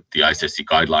the ICRC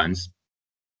guidelines,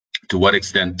 to what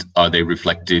extent are they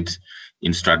reflected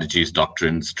in strategies,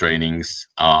 doctrines, trainings,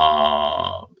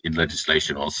 in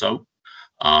legislation also?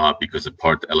 Because a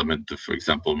part element of, for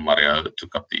example, Maria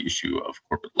took up the issue of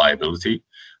corporate liability.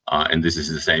 And this is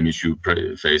the same issue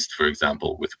faced, for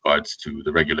example, with regards to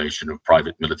the regulation of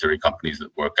private military companies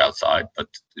that work outside,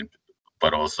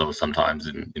 but also sometimes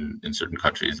in certain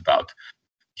countries about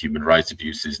human rights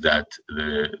abuses that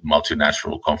the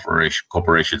multinational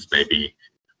corporations may be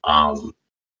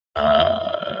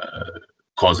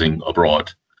causing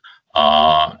abroad.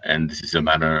 And this is a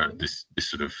matter, this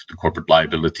sort of the corporate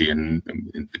liability, and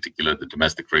in particular the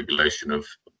domestic regulation of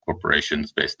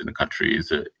corporations based in the country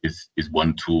is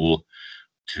one tool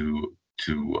to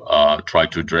try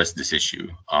to address this issue,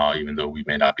 even though we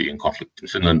may not be in conflict in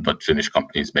Finland, but Finnish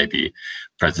companies may be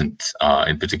present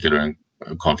in particular in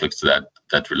conflicts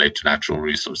that relate to natural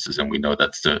resources, and we know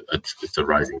it's a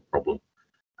rising problem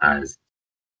as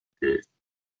is.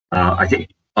 I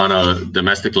think on a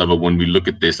domestic level, when we look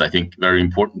at this, I think very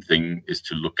important thing is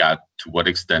to look at to what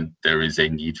extent there is a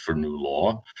need for new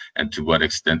law, and to what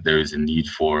extent there is a need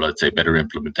for, let's say, better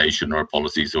implementation or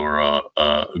policies or a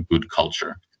good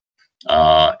culture.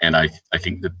 And I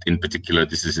think that in particular,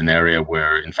 this is an area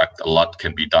where, in fact, a lot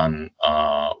can be done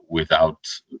without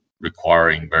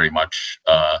requiring very much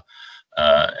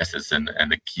essence, and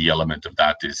a key element of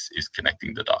that is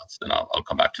connecting the dots. And I'll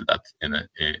come back to that in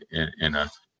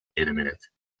a minute.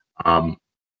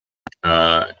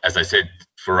 As I said,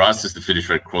 for us as the Finnish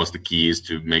Red Cross, the key is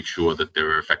to make sure that there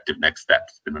are effective next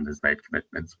steps. Finland has made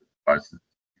commitments with regards to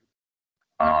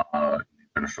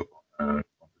international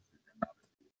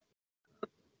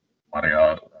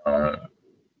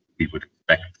we would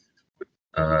expect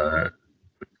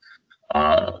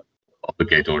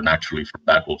obligate, or naturally from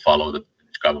that will follow that the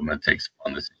Finnish government takes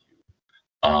upon this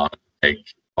issue, take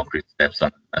concrete steps on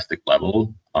a domestic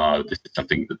level. This is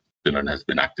something that Finland has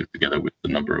been active together with a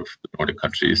number of the Nordic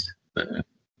countries the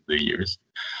years.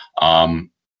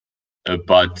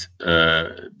 But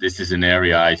this is an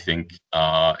area, I think,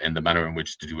 and the manner in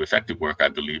which to do effective work, I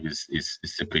believe, is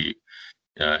simply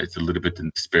it's a little bit in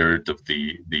the spirit of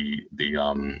the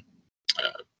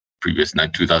previous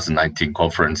 2019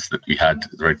 conference that we had,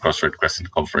 the Red Cross Red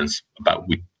Crescent conference,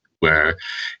 where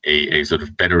a sort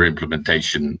of better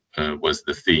implementation was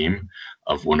the theme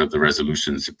of one of the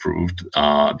resolutions approved.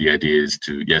 The idea is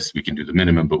to, yes, we can do the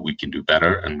minimum, but we can do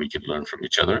better, and we can learn from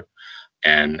each other,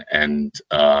 and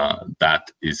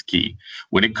that is key.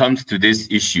 When it comes to this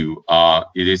issue,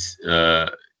 it is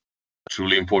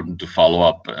truly important to follow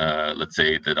up, let's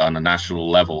say, that on a national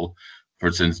level, for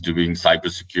instance, doing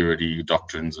cybersecurity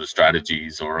doctrines or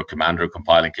strategies, or a commander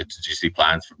compiling contingency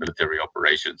plans for military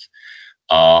operations,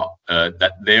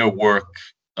 that their work,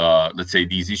 let's say,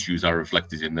 these issues are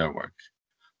reflected in their work.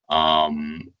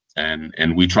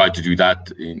 And we try to do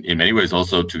that in many ways,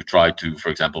 also to try to, for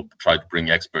example, bring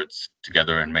experts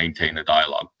together and maintain a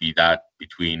dialogue, be that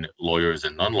between lawyers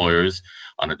and non-lawyers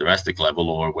on a domestic level,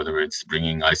 or whether it's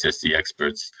bringing ICRC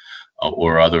experts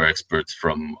or other experts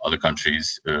from other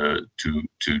countries to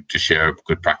share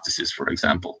good practices, for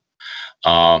example.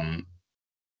 And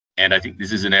I think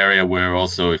this is an area where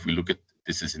also, if we look at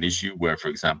this as an issue where, for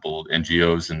example,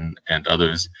 NGOs and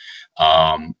others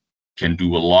can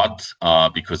do a lot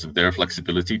because of their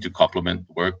flexibility to complement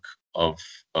the work of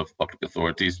public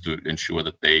authorities to ensure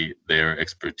that their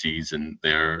expertise and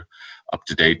they're up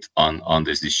to date on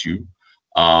this issue.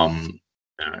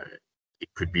 It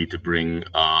could be to bring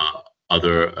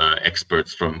other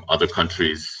experts from other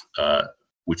countries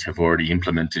which have already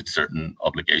implemented certain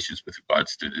obligations with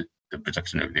regards to the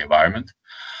protection of the environment.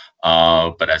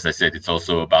 But as I said, it's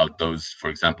also about those, for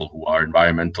example, who are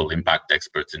environmental impact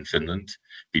experts in Finland,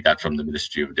 be that from the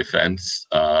Ministry of Defense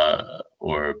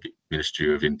or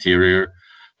Ministry of Interior,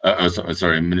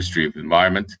 Ministry of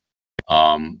Environment,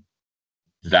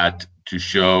 that to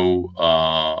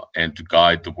show and to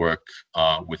guide the work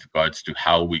with regards to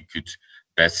how we could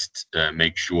best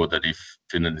make sure that if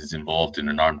Finland is involved in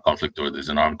an armed conflict, or there's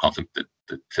an armed conflict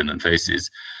that Finland faces,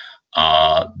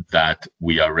 that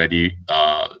we are ready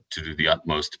to do the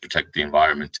utmost to protect the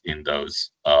environment in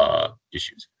those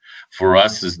issues. For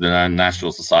us as the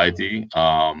national society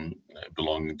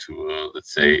belonging to,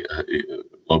 let's say, a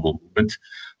global movement,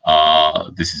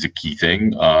 this is a key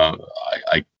thing.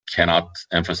 I cannot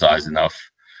emphasize enough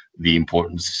the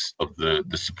importance of the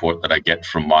support that I get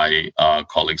from my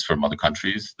colleagues from other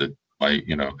countries. That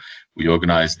we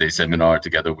organized a seminar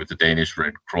together with the Danish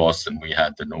Red Cross, and we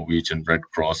had the Norwegian Red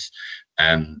Cross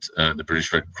and the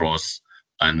British Red Cross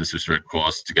and the Swiss Red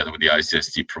Cross together with the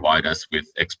ICRC provide us with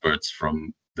experts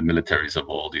from the militaries of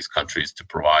all these countries to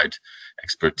provide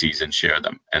expertise and share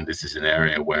them. And this is an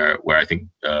area where I think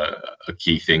a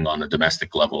key thing on a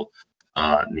domestic level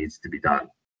needs to be done.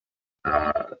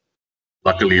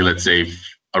 Luckily, let's say,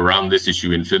 around this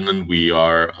issue in Finland,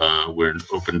 we're an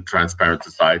open, transparent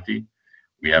society.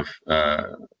 We have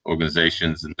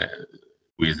organizations, and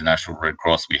we as the National Red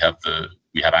Cross, we have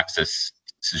access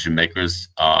to decision makers,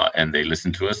 and they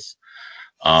listen to us.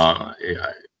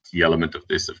 The element of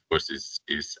this, of course,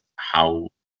 is how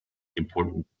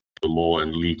important the law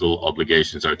and legal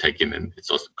obligations are taken, and it's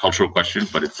also a cultural question,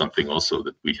 but it's something also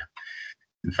that we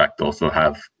in fact also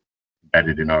have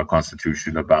embedded in our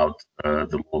constitution about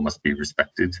the law must be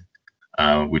respected,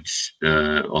 which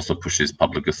also pushes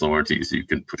public authorities. You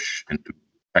can push into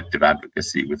effective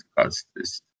advocacy with regards to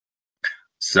this.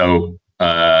 So,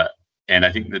 and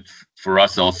I think that for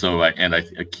us also,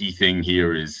 a key thing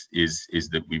here is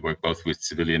that we work both with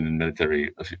civilian and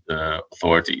military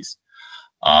authorities.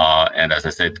 And as I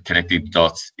said, connecting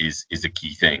dots is a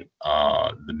key thing.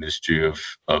 The Ministry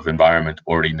of Environment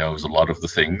already knows a lot of the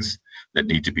things that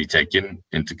need to be taken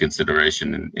into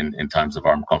consideration in times of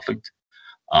armed conflict.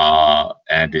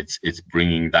 And it's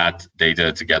bringing that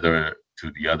data together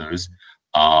to the others.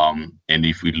 And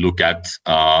if we look at,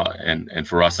 and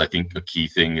for us, I think a key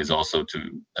thing is also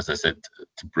to, as I said,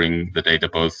 to bring the data,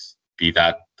 both be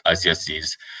that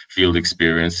ICRC's field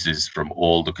experiences from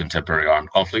all the contemporary armed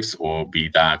conflicts, or be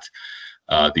that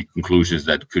the conclusions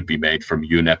that could be made from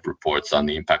UNEP reports on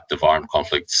the impact of armed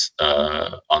conflicts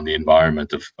on the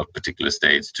environment of particular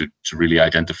states, to really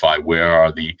identify where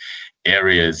are the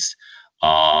areas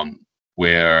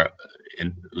where,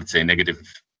 let's say, negative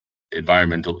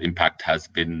environmental impact has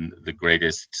been the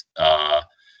greatest,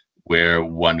 where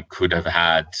one could have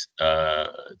had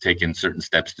taken certain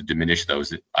steps to diminish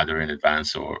those, either in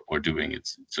advance or doing it,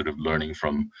 sort of learning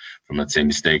from let's say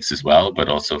mistakes as well, but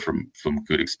also from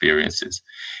good experiences.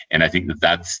 And I think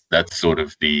that's sort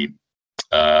of the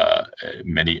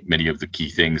many of the key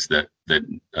things that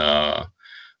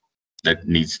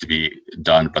needs to be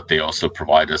done, but they also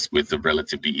provide us with a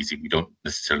relatively easy, we don't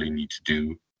necessarily need to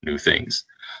do new things.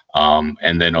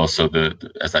 And then also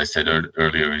as I said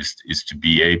earlier, is to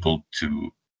be able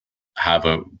to have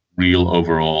a real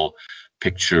overall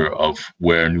picture of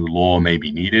where new law may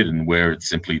be needed and where it's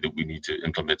simply that we need to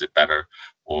implement it better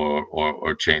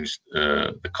or change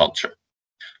the culture.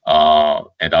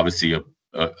 And obviously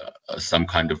some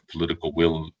kind of political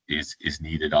will is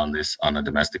needed on this on a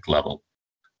domestic level.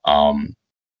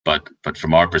 But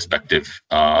from our perspective,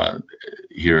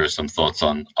 here are some thoughts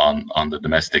on the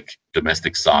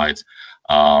domestic side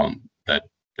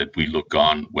that we look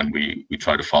on when we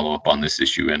try to follow up on this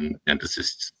issue and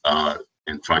assist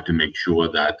and try to make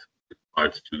sure that, with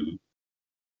regards to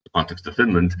the context of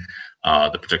Finland,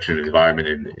 the protection of the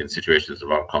environment in situations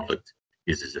of armed conflict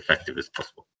is as effective as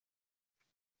possible.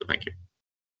 So thank you.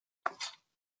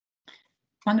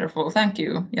 Wonderful, thank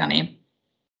you, Jani.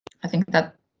 I think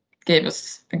that gave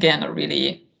us again a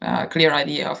really clear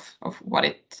idea of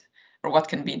what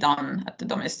can be done at the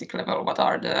domestic level, what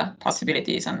are the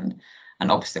possibilities and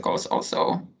obstacles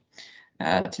also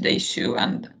to the issue.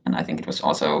 And I think it was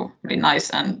also really nice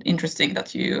and interesting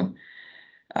that you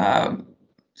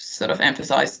sort of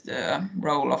emphasized the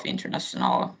role of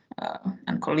international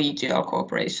and collegial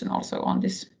cooperation also on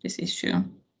this issue.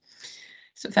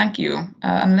 So thank you.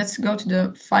 And let's go to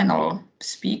the final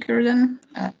speaker then,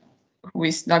 who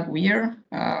is Doug Weir,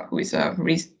 who is a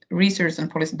Research and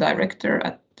Policy Director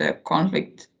at the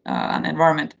Conflict and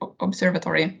Environment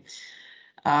Observatory.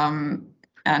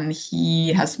 And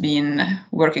he has been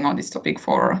working on this topic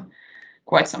for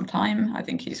quite some time. I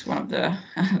think he's one of the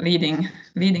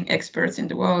leading experts in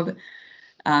the world.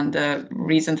 And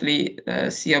recently,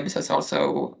 CIOBS has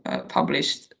also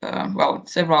published,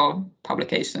 several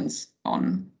publications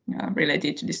on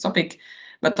related to this topic,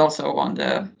 but also on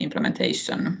the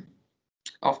implementation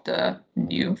of the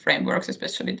new frameworks,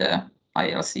 especially the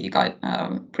ILC guide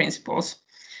principles.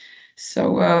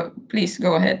 So please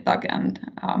go ahead, Doug, and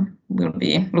we'll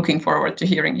be looking forward to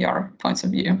hearing your points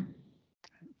of view.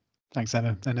 Thanks,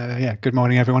 Emma. And yeah, good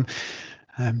morning, everyone.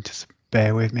 Just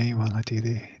bear with me while I do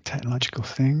the technological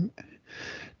thing.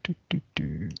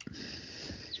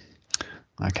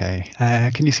 Okay,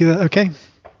 can you see that okay?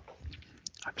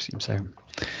 I presume so.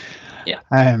 Yeah.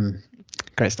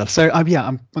 Great stuff. So yeah,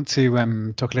 I want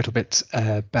to talk a little bit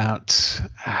about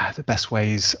the best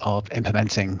ways of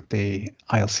implementing the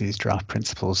ILC's draft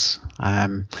principles.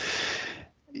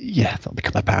 Yeah, that'll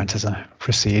become apparent as I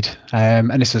proceed.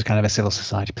 And this is kind of a civil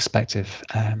society perspective.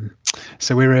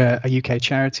 So we're a UK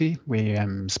charity. We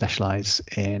specialise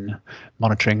in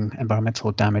monitoring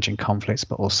environmental damage and conflicts,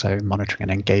 but also monitoring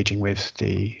and engaging with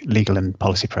the legal and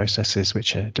policy processes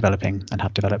which are developing and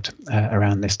have developed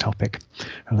around this topic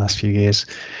over the last few years.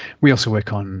 We also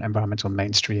work on environmental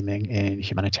mainstreaming in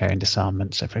humanitarian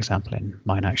disarmament. So, for example, in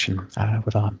mine action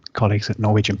with our colleagues at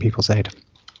Norwegian People's Aid.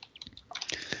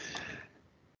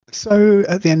 So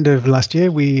at the end of last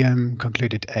year, we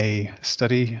concluded a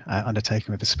study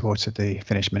undertaken with the support of the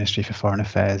Finnish Ministry for Foreign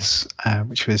Affairs,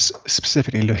 which was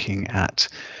specifically looking at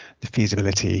the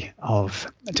feasibility of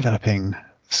developing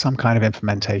some kind of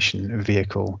implementation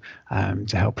vehicle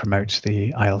to help promote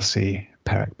the ILC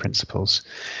PERAC principles.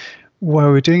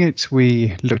 While we're doing it,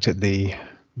 we looked at the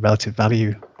relative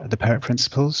value of the PERAC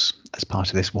principles as part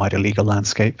of this wider legal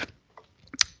landscape,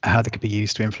 how they could be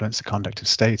used to influence the conduct of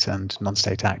state and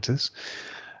non-state actors,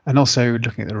 and also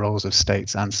looking at the roles of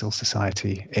states and civil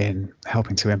society in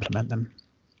helping to implement them.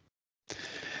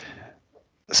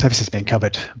 So this has been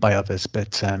covered by others,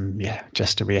 but yeah,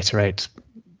 just to reiterate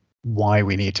why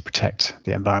we need to protect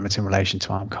the environment in relation to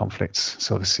armed conflicts.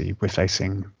 So obviously we're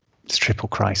facing this triple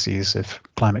crises of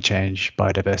climate change,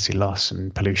 biodiversity loss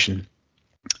and pollution.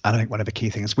 And I think one of the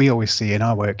key things we always see in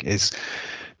our work is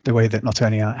the way that not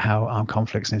only how armed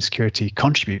conflicts and insecurity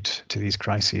contribute to these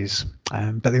crises,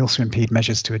 but they also impede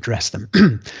measures to address them.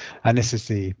 And this is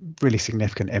the really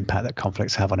significant impact that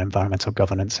conflicts have on environmental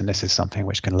governance, and this is something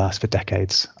which can last for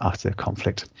decades after the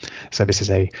conflict. So this is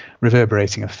a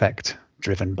reverberating effect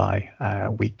driven by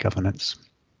weak governance.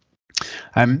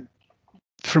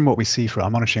 From what we see for our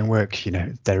monitoring work,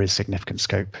 there is significant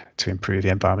scope to improve the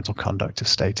environmental conduct of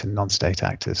state and non-state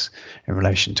actors in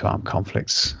relation to armed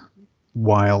conflicts.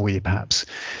 While we perhaps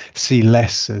see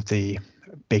less of the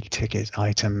big ticket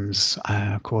items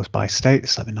caused by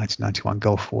states, like the 1991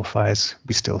 Gulf War fires,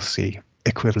 we still see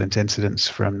equivalent incidents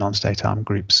from non-state armed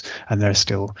groups, and there are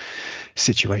still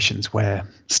situations where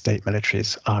state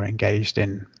militaries are engaged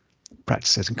in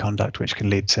practices and conduct which can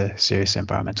lead to serious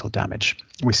environmental damage.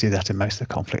 We see that in most of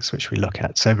the conflicts which we look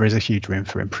at. So there is a huge room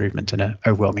for improvement and an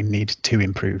overwhelming need to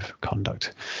improve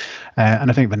conduct. And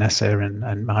I think Vanessa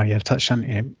and Maria have touched on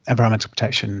environmental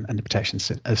protection and the protection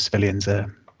of civilians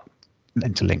are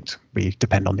interlinked. We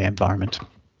depend on the environment.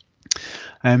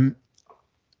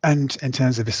 And in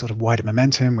terms of this sort of wider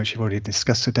momentum, which we've already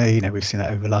discussed today, we've seen that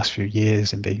over the last few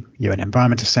years in the UN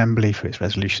Environment Assembly, through its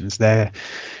resolutions there,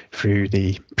 through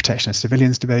the protection of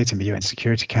civilians debate in the UN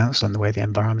Security Council, and the way the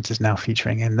environment is now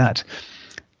featuring in that.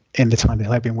 In the time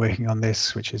that I've been working on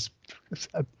this, which is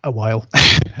a while,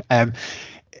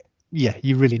 yeah,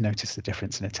 you really notice the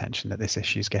difference in attention that this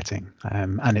issue is getting,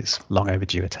 and it's long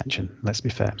overdue attention, let's be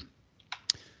fair.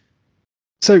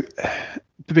 So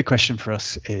the big question for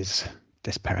us is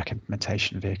this PERAC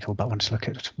implementation vehicle, but I want to look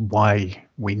at why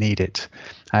we need it.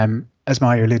 As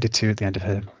Maya alluded to at the end of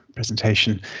her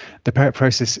presentation, the PERAC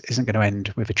process isn't going to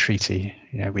end with a treaty.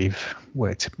 We've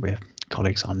worked with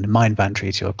colleagues on the Mine Ban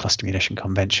Treaty or Cluster Munition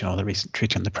Convention or the recent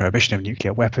Treaty on the Prohibition of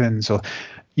Nuclear Weapons, or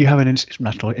you have an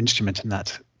international instrument in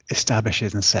that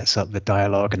establishes and sets up the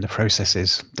dialogue and the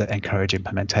processes that encourage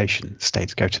implementation.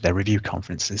 States go to their review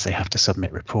conferences, they have to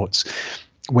submit reports.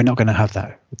 We're not going to have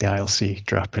that with the ILC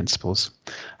draft principles,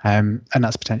 and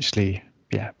that's potentially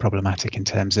problematic in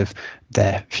terms of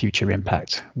their future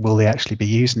impact. Will they actually be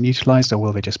used and utilised, or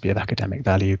will they just be of academic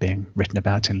value being written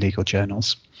about in legal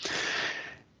journals?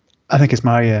 I think, as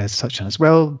Maria has touched on as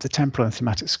well, the temporal and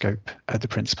thematic scope of the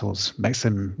principles makes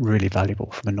them really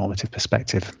valuable from a normative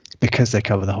perspective, because they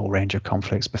cover the whole range of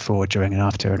conflicts before, during and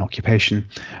after an occupation,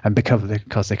 and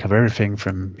because they cover everything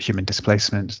from human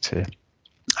displacement to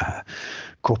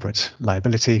corporate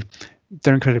liability.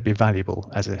 They're incredibly valuable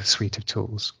as a suite of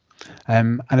tools.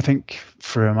 And I think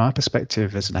from our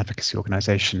perspective as an advocacy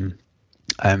organisation,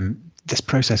 this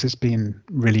process has been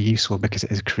really useful because it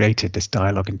has created this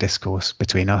dialogue and discourse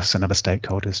between us and other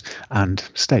stakeholders and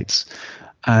states.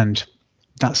 And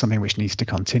that's something which needs to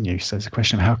continue. So there's a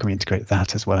question of how can we integrate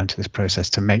that as well into this process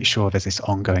to make sure there's this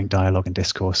ongoing dialogue and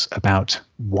discourse about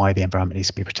why the environment needs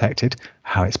to be protected,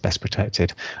 how it's best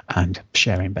protected, and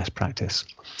sharing best practice.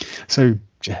 So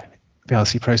the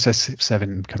ILC process,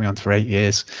 7 coming on for 8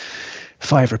 years,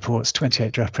 5 reports,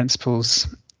 28 draft principles,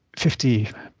 50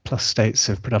 plus states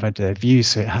have provided their views,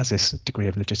 so it has this degree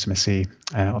of legitimacy.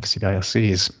 Obviously the ILC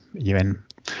is a UN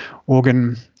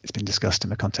organ. It's been discussed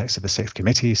in the context of the 6th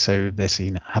committee, so they're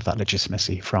seen to have that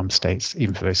legitimacy from states,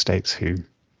 even for those states who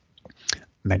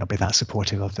may not be that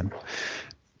supportive of them.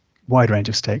 Wide range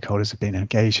of stakeholders have been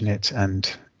engaged in it,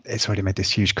 and it's already made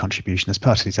this huge contribution as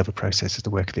part of these other processes,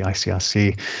 the work of the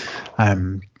ICRC,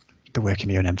 the work in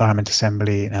the UN Environment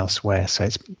Assembly and elsewhere, so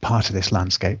it's part of this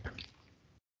landscape.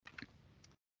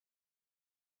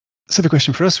 So the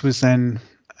question for us was then,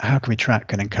 how can we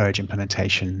track and encourage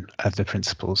implementation of the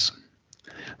principles?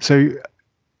 So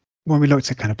when we looked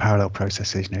at kind of parallel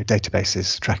processes,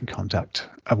 databases, tracking conduct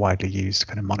are widely used to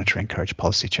kind of monitor and encourage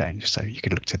policy change. So you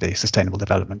could look to the Sustainable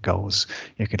Development Goals.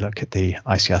 You could look at the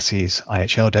ICRC's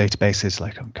IHL databases,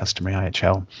 like customary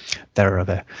IHL. There are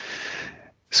other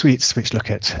suites which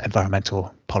look at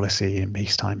environmental policy in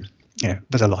peacetime.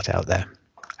 There's a lot out there.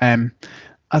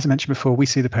 As I mentioned before, we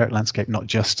see the PERAC landscape not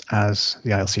just as the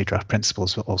ILC draft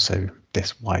principles, but also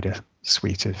this wider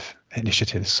suite of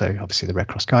initiatives. So obviously the Red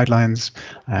Cross guidelines,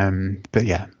 but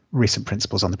yeah, recent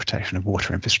principles on the protection of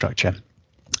water infrastructure.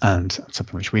 and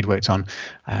something which we'd worked on,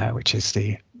 which is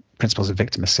the principles of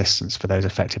victim assistance for those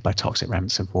affected by toxic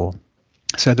remnants of war.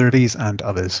 So there are these and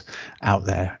others out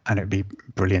there, and it'd be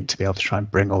brilliant to be able to try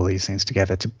and bring all these things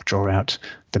together to draw out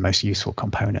the most useful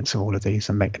components of all of these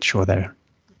and make sure they're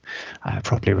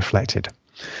properly reflected.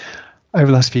 Over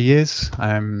the last few years,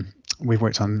 we've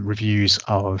worked on reviews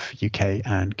of UK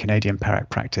and Canadian PERAC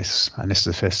practice, and this is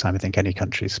the first time I think any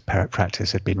country's PERAC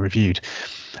practice had been reviewed.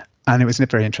 And it was a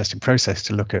very interesting process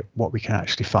to look at what we can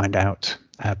actually find out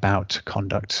about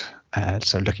conduct.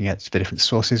 So looking at the different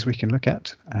sources we can look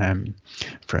at,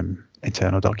 from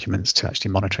internal documents to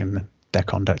actually monitoring their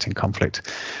conduct in conflict.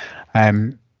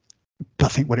 But I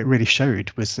think what it really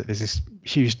showed was that there's this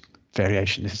huge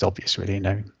variation. This is obvious, really.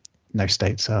 No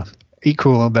states are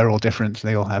equal, they're all different.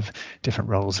 They all have different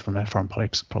roles from a foreign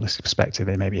policy perspective.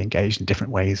 They may be engaged in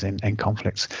different ways in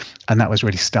conflicts. And that was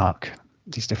really stark,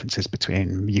 these differences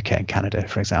between UK and Canada,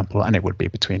 for example, and it would be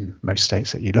between most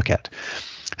states that you look at.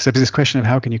 So there's this question of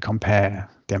how can you compare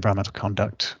the environmental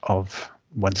conduct of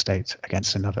one state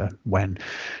against another when,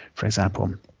 for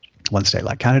example, one state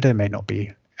like Canada may not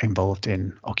be involved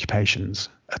in occupations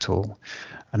at all.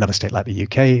 Another state like the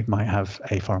UK might have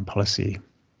a foreign policy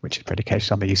which is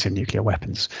predicated on the use of nuclear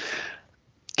weapons.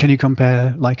 Can you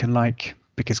compare like and like?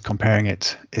 Because comparing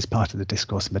it is part of the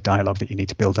discourse and the dialogue that you need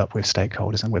to build up with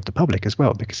stakeholders and with the public as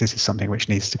well, because this is something which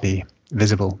needs to be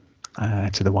visible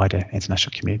to the wider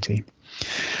international community.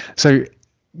 So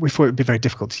we thought it would be very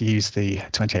difficult to use the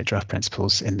 28 draft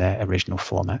principles in their original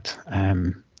format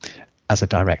as a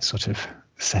direct sort of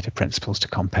set of principles to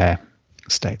compare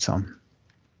states on.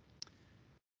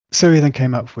 So we then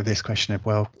came up with this question of,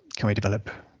 well, can we develop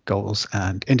goals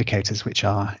and indicators which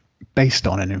are based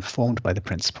on and informed by the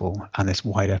principle and this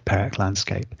wider PERAC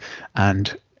landscape,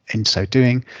 and in so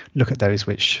doing, look at those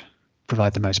which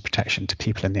provide the most protection to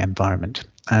people in the environment.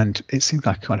 And it seems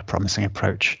like a kind of promising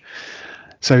approach.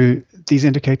 So these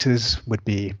indicators would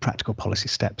be practical policy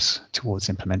steps towards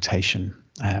implementation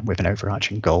with an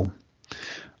overarching goal.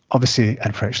 Obviously, an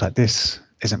approach like this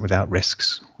isn't without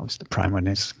risks. Obviously, the prime one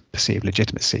is perceived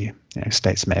legitimacy.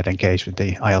 States may have engaged with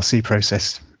the ILC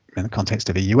process in the context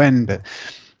of the UN, but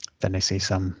then they see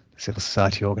some civil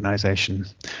society organisation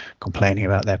complaining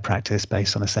about their practice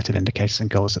based on a set of indicators and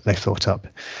goals that they've thought up.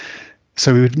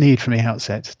 So we would need from the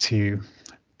outset to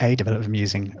develop them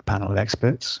using a panel of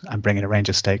experts and bring in a range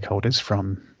of stakeholders,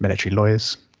 from military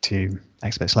lawyers to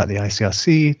experts like the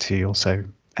ICRC to also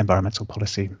environmental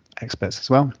policy experts as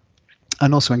well,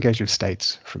 and also engage with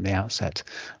states from the outset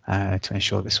to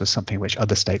ensure this was something which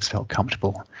other states felt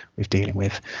comfortable with dealing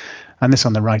with. And this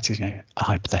on the right is a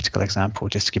hypothetical example,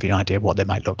 just to give you an idea of what they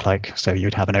might look like. So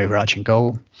you'd have an overarching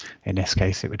goal. In this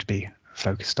case, it would be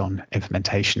focused on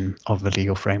implementation of the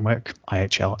legal framework,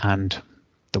 IHL, and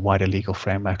the wider legal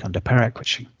framework under PERAC,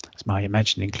 which, as Maya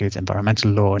mentioned, includes environmental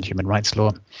law and human rights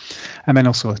law, and then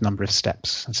also a number of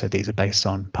steps. And so these are based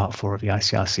on Part 4 of the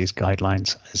ICRC's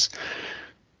guidelines as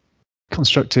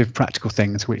constructive, practical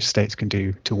things which states can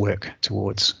do to work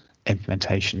towards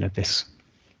implementation of this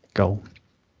goal.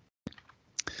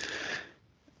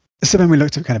 So then we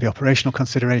looked at kind of the operational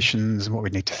considerations and what we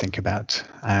need to think about.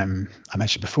 I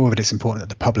mentioned before that it's important that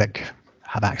the public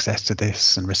have access to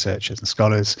this, and researchers and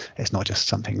scholars. It's not just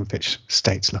something which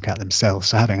states look at themselves.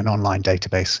 So having an online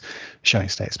database showing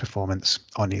states' performance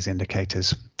on these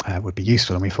indicators would be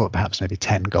useful. And we thought perhaps maybe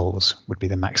 10 goals would be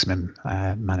the maximum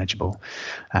manageable.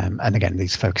 And again,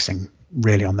 these focusing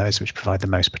really on those which provide the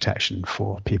most protection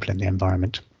for people in the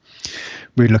environment.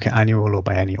 We would look at annual or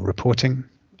biennial reporting,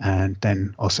 and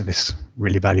then also this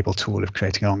really valuable tool of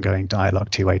creating an ongoing dialogue,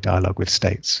 two-way dialogue with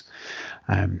states.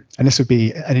 And this would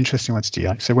be an interesting one to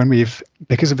do. So when we've,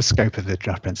 because of the scope of the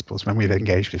draft principles, when we've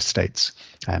engaged with states,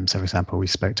 so for example, we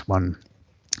spoke to one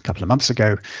a couple of months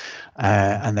ago,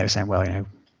 and they were saying, well,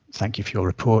 thank you for your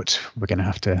report. We're going to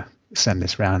have to send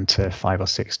this round to 5 or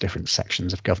 6 different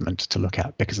sections of government to look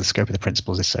at, because the scope of the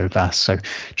principles is so vast. So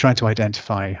trying to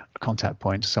identify a contact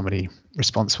point, somebody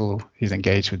responsible who's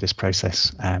engaged with this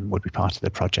process would be part of the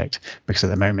project, because at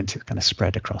the moment it's kind of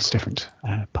spread across different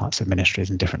parts of ministries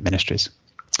and different ministries.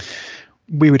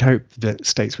 We would hope that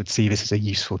states would see this as a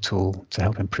useful tool to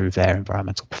help improve their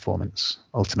environmental performance.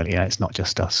 Ultimately, it's not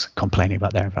just us complaining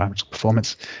about their environmental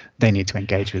performance. They need to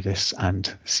engage with this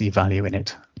and see value in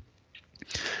it.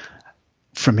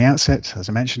 From the outset, as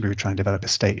I mentioned, we would try and develop a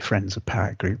State Friends of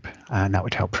PERAC group, and that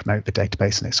would help promote the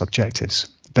database and its objectives.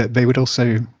 But they would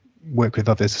also work with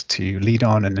others to lead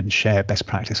on and then share best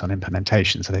practice on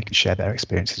implementation, so they can share their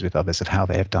experiences with others of how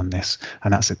they have done this.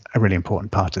 And that's a really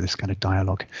important part of this kind of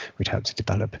dialogue we'd hope to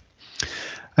develop.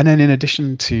 And then in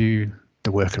addition to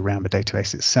the work around the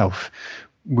database itself,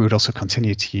 we would also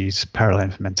continue to use parallel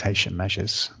implementation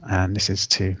measures, and this is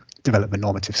to develop the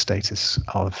normative status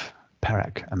of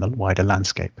PERAC and the wider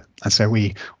landscape. And so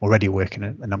we already work in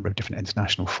a number of different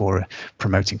international fora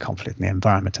promoting conflict in the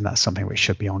environment, and that's something which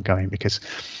should be ongoing because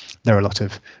there are a lot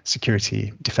of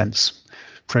security defense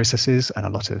processes and a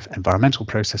lot of environmental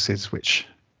processes which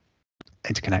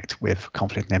interconnect with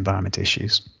conflict and environment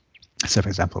issues. So, for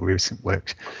example, we recently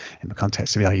worked in the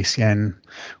context of the IUCN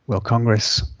World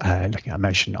Congress, looking at a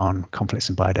motion on conflicts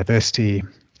and biodiversity,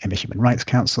 in the Human Rights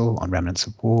Council on remnants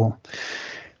of war.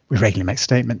 We regularly make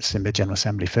statements in the General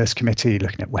Assembly First Committee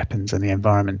looking at weapons and the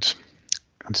environment,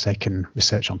 undertaken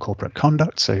research on corporate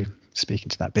conduct, so speaking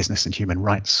to that business and human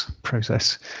rights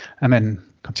process, and then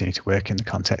continue to work in the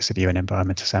context of the UN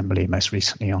Environment Assembly, most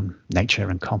recently on nature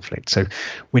and conflict. So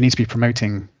we need to be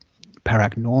promoting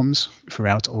PERAC norms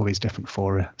throughout all these different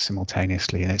fora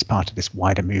simultaneously, and it's part of this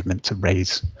wider movement to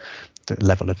raise the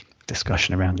level of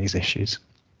discussion around these issues.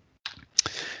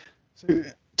 So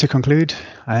to conclude,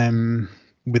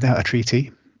 without a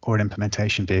treaty or an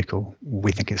implementation vehicle,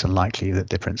 we think it's unlikely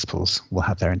that the principles will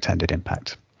have their intended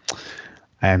impact.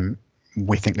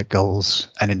 We think that goals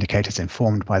and indicators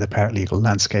informed by the PERAC legal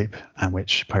landscape and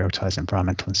which prioritise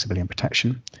environmental and civilian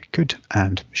protection could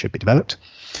and should be developed.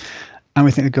 And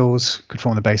we think the goals could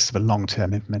form the basis of a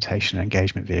long-term implementation and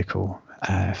engagement vehicle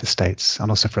for states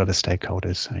and also for other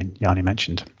stakeholders. I mean, Yanni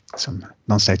mentioned some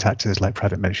non-state actors like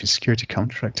private military security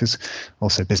contractors,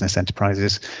 also business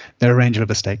enterprises. There are a range of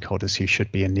other stakeholders who should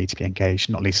be and need to be engaged,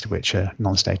 not least of which are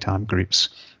non-state armed groups,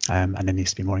 and there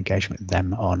needs to be more engagement with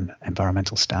them on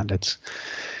environmental standards.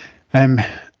 And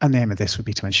the aim of this would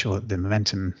be to ensure that the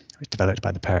momentum developed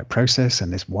by the PERAC process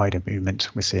and this wider movement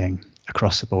we're seeing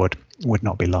across the board would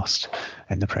not be lost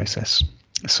in the process.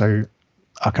 So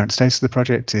our current status of the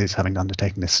project is, having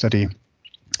undertaken this study,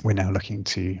 we're now looking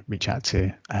to reach out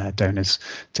to donors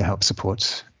to help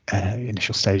support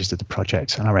initial stages of the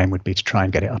project, and our aim would be to try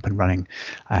and get it up and running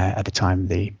at the time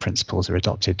the principles are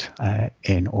adopted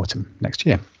in autumn next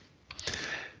year.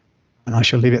 And I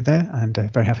shall leave it there, and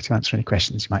very happy to answer any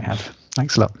questions you might have.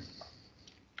 Thanks a lot.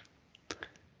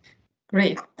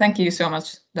 Great. Thank you so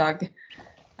much, Doug,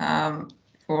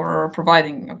 for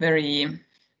providing a very,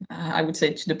 I would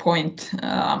say, to the point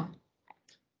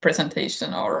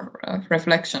presentation or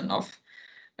reflection of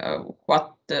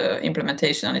what the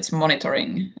implementation and its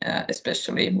monitoring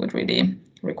especially would really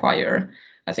require.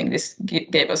 I think this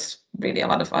gave us really a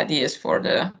lot of ideas for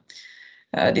the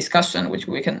discussion, which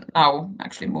we can now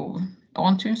actually move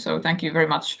on to. So thank you very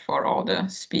much for all the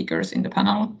speakers in the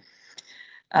panel.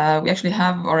 We actually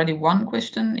have already one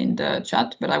question in the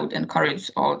chat, but I would encourage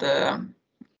all the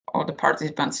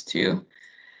participants to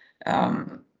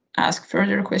ask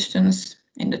further questions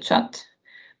in the chat.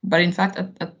 But in fact,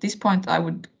 at this point, I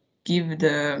would give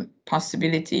the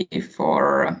possibility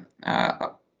for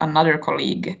another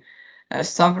colleague,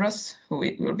 Stavros, who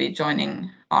will be joining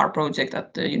our project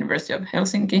at the University of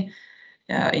Helsinki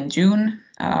in June,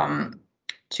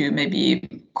 to maybe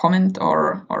comment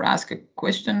or ask a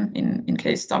question in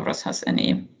case Stavros has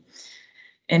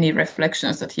any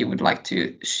reflections that he would like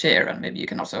to share. And maybe you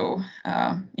can also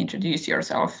introduce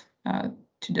yourself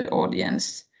to the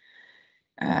audience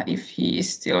if he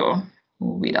is still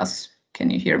with us. Can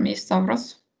you hear me,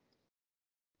 Stavros?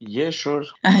 Yeah, sure.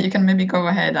 You can maybe go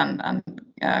ahead and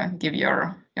give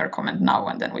your comment now,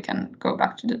 and then we can go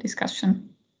back to the discussion.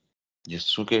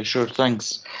 Yes, okay, sure,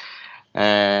 thanks.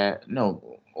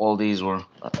 No, all these were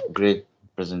great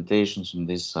presentations on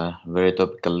this very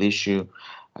topical issue.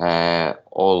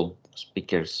 All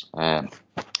speakers have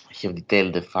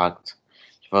detailed the fact,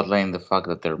 outlined the fact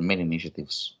that there are many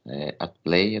initiatives at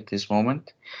play at this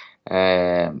moment.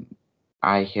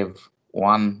 I have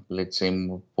one, let's say,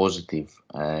 more positive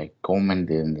comment,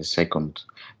 and the second,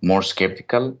 more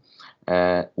skeptical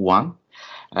one.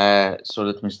 So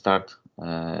let me start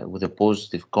with a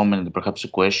positive comment and perhaps a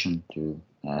question to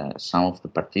some of the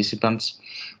participants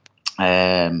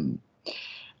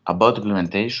about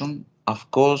implementation.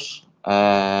 Of course,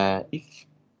 if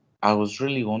I was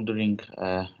really wondering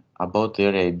about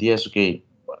their ideas, okay,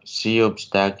 CEOPS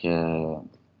DAC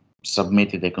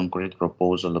submitted a concrete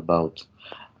proposal about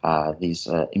this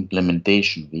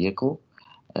implementation vehicle,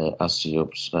 as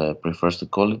CEOPS prefers to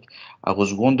call it. I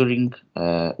was wondering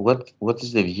what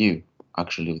is the view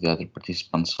actually of the other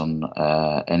participants on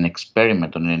an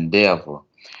experiment, on an endeavor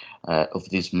of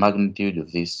this magnitude,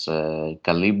 of this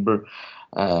caliber,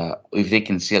 if they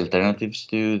can see alternatives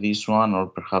to this one or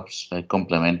perhaps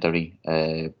complementary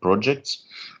projects.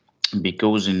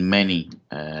 Because in many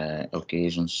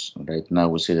occasions right now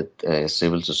we see that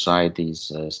civil society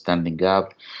is standing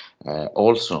up,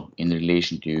 also in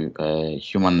relation to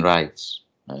human rights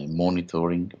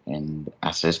monitoring and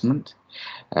assessment.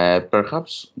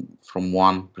 Perhaps from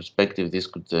one perspective, this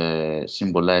could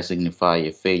signify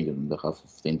a failure on behalf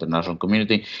of the international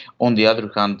community. On the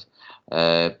other hand,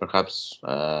 perhaps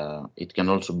it can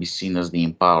also be seen as the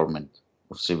empowerment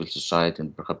of civil society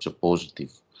and perhaps a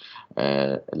positive,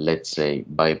 let's say,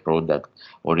 byproduct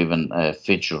or even a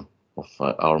feature of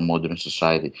our modern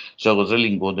society. So I was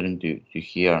really wondering to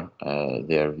hear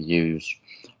their views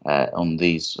on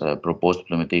this proposed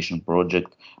implementation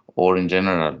project, or in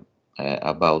general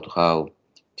about how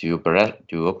to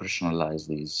operationalize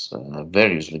these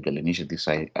various legal initiatives,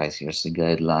 ICRC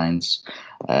guidelines,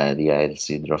 the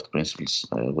ILC draft principles,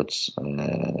 which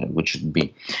should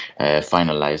be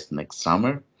finalized next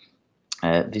summer.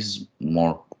 This is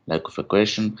more like of a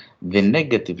question. The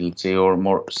negative, let's say, or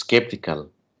more skeptical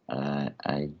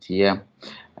idea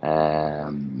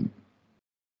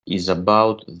is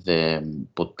about the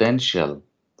potential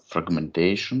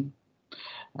fragmentation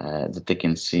that they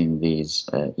can see in these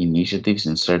initiatives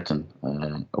in certain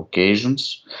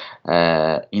occasions,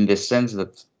 in the sense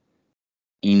that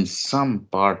in some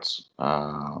parts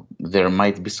there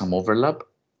might be some overlap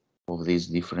of these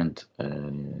different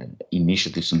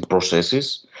initiatives and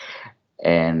processes,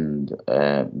 and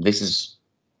this is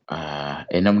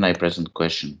an omnipresent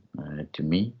question to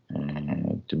me,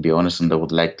 to be honest, and I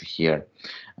would like to hear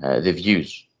the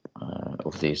views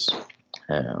of this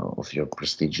of your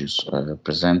prestigious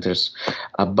presenters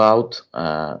about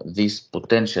this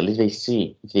potential. If they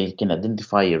see, if they can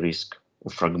identify a risk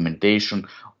of fragmentation,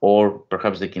 or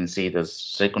perhaps they can see it as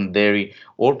secondary,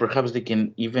 or perhaps they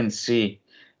can even see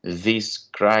this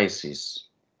crisis,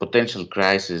 potential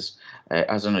crisis,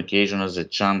 as an occasion, as a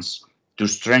chance to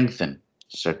strengthen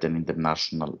certain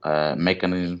international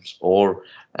mechanisms, or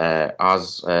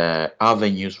as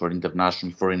avenues for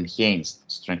enhanced,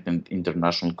 strengthened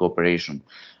international cooperation.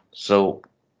 So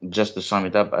just to sum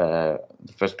it up,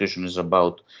 the first question is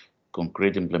about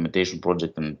concrete implementation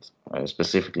project and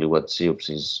specifically what CEOPS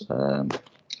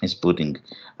is putting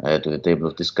to the table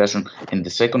of discussion. And the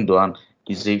second one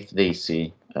is if they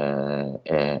see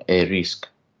a risk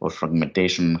of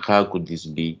fragmentation, how could this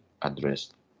be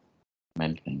addressed?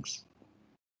 Many thanks.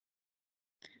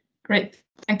 Great,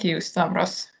 thank you,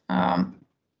 Stavros, and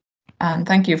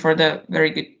thank you for the very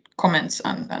good comments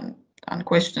and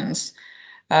questions.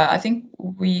 I think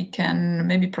we can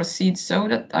maybe proceed so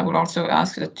that I will also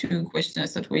ask the two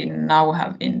questions that we now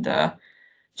have in the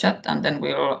chat, and then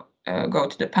we'll go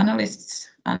to the panelists,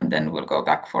 and then we'll go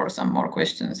back for some more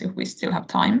questions if we still have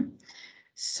time.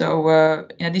 So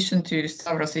in addition to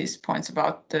Stavros's points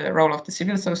about the role of the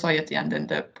civil society and then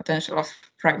the potential of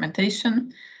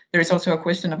fragmentation, there is also a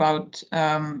question about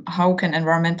how can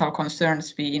environmental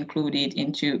concerns be included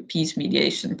into peace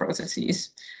mediation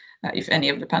processes, if any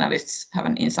of the panelists have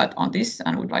an insight on this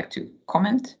and would like to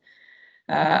comment.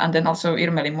 And then also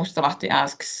Irmeli Mustalahti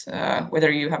asks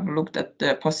whether you have looked at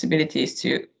the possibilities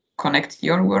to connect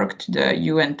your work to the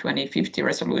UN 2050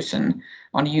 resolution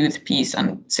on youth, peace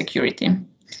and security.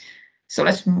 So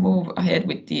let's move ahead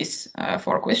with these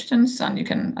 4 questions, and you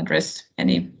can address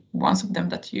any ones of them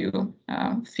that you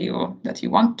feel that you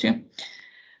want to.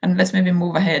 And let's maybe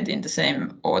move ahead in the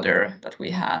same order that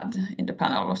we had in the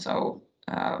panel. So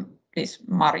please,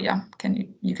 Maria,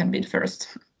 you can bid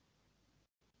first.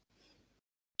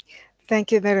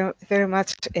 Thank you very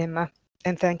much, Emma,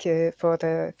 and thank you for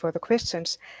the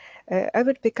questions. I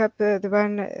would pick up the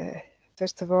one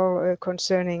first of all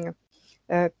concerning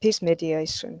peace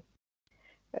mediation.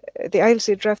 The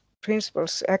ILC draft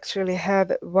principles actually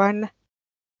have one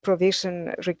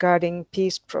provision regarding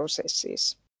peace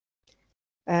processes,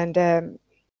 and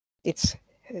it's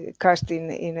cast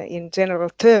in general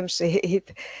terms.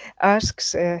 It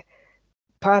asks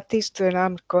parties to an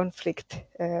armed conflict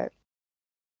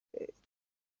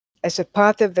as a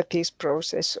part of the peace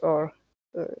process, or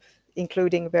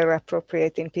including where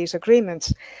appropriate in peace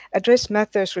agreements, address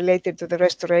matters related to the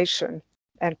restoration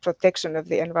and protection of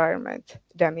the environment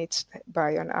damaged by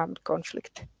an armed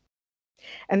conflict.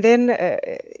 And then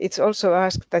it's also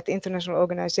asked that international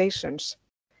organizations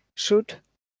should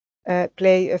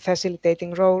play a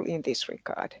facilitating role in this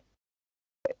regard.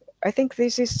 I think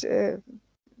this is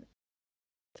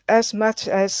as much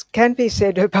as can be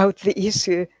said about the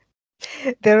issue.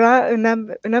 There are a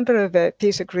number of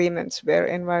peace agreements where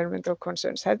environmental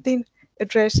concerns have been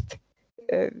addressed.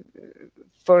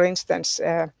 For instance,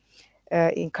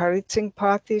 encouraging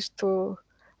parties to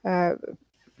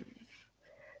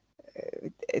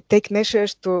take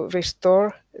measures to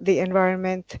restore the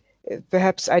environment,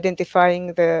 perhaps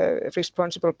identifying the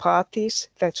responsible parties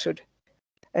that should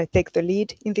take the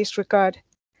lead in this regard.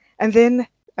 And then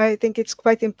I think it's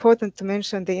quite important to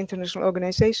mention the international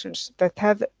organizations that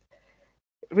have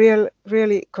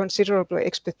really considerable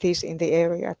expertise in the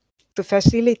area to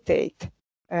facilitate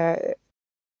the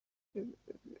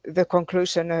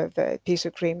conclusion of peace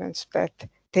agreements that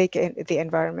take the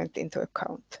environment into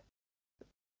account.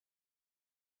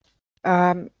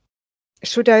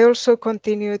 Should I also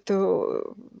continue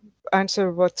to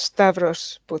answer what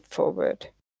Stavros put forward?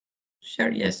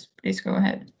 Sure, yes, please go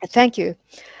ahead. Thank you.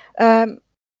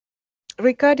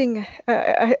 Regarding,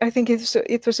 I think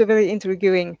it was a very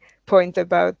intriguing point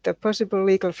about the possible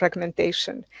legal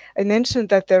fragmentation. I mentioned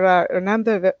that there are a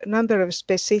number of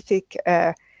specific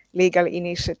legal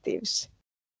initiatives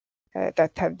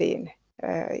that have been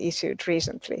issued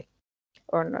recently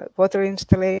on water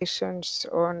installations,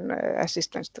 on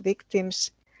assistance to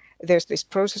victims. There's this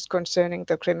process concerning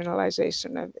the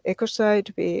criminalization of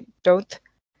ecocide. We don't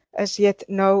as yet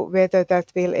know whether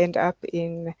that will end up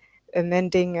in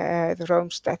amending the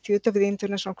Rome Statute of the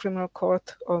International Criminal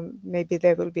Court, or maybe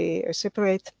there will be a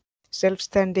separate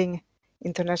self-standing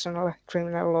International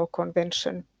Criminal Law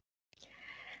Convention.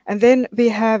 And then we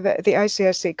have the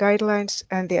ICRC guidelines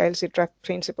and the ILC draft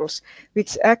principles,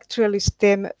 which actually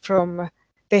stem from,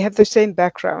 they have the same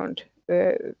background.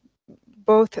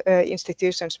 Both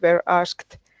institutions were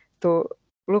asked to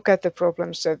look at the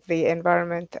problems of the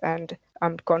environment and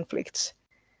armed conflicts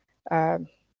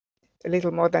a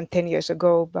little more than 10 years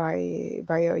ago by a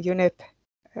UNEP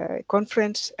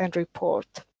conference and report.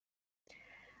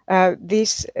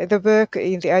 The work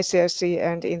in the ICRC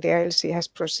and in the ILC has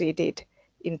proceeded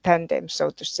in tandem, so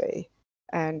to say,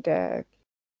 and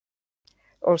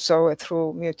also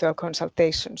through mutual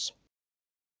consultations.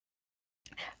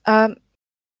 I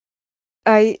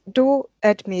do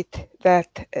admit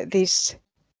that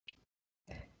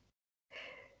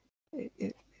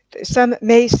some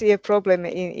may see a problem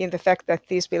in the fact that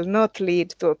this will not lead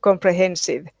to a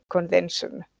comprehensive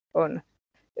convention on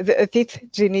the fifth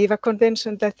Geneva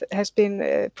Convention that has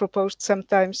been proposed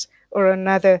sometimes, or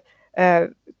another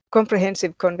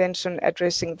comprehensive convention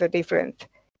addressing the different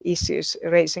issues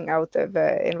raising out of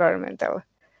environmental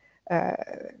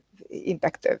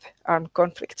impact of armed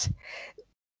conflicts.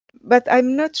 But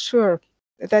I'm not sure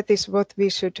that is what we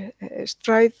should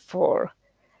strive for.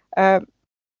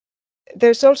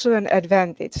 There's also an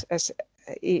advantage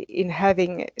in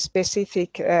having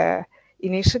specific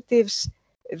initiatives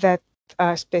that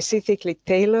are specifically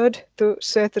tailored to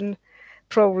certain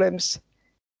problems.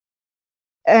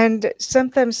 And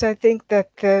sometimes I think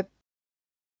that the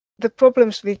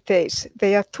problems we face,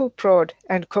 they are too broad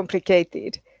and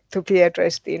complicated to be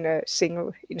addressed in a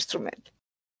single instrument.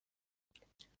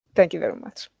 Thank you very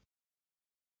much.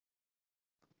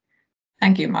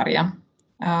 Thank you, Maria.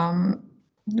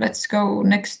 Let's go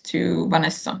next to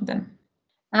Vanessa then.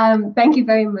 Thank you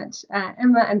very much,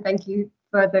 Emma, and thank you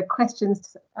for the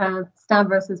questions,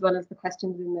 Stavros, as well as the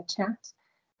questions in the chat.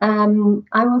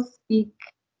 I will speak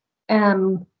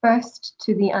first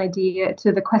to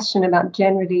the question about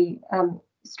generally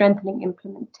strengthening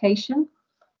implementation.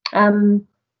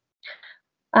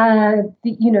 The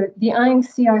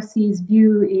ICRC's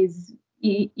view is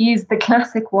the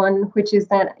classic one, which is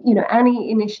that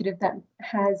any initiative that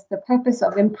has the purpose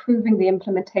of improving the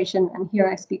implementation, and here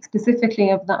I speak specifically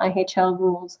of the IHL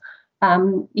rules,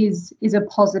 is a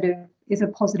positive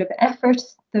effort.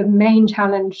 The main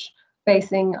challenge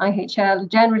facing IHL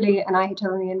generally and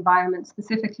IHL in the environment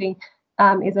specifically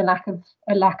is a lack of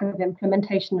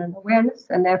implementation and awareness,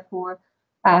 and therefore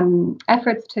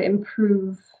efforts to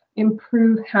improve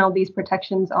how these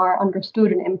protections are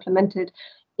understood and implemented.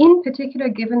 In particular,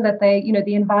 given that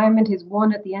the environment is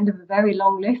one at the end of a very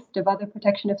long list of other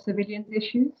protection of civilians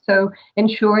issues, so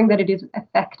ensuring that it is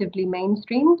effectively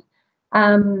mainstreamed,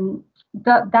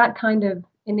 that kind of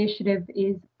initiative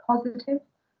is positive.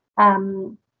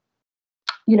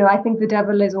 I think the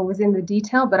devil is always in the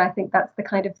detail, but I think that's the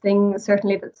kind of thing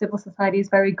certainly that civil society is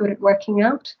very good at working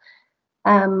out.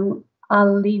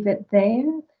 I'll leave it there.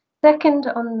 Second,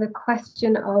 on the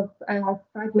question of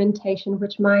fragmentation,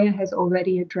 which Maya has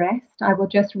already addressed, I will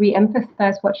just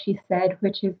re-emphasize what she said,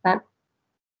 which is that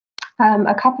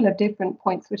a couple of different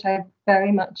points which I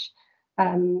very much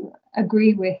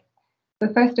agree with.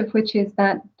 The first of which is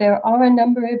that there are a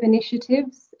number of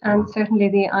initiatives, and certainly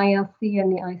the ILC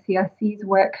and the ICRC's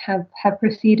work have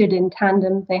proceeded in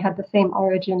tandem. They had the same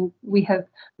origin.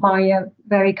 Maya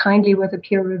very kindly was a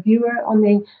peer reviewer on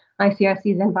the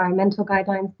ICRC's environmental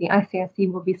guidelines. The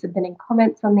ICRC will be submitting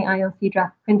comments on the ILC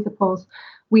draft principles.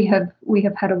 We have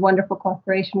had a wonderful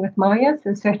cooperation with Maya,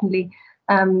 so certainly,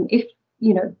 if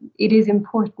it is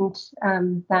important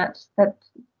that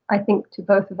I think, to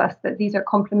both of us that these are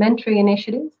complementary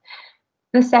initiatives.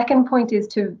 The second point is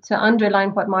to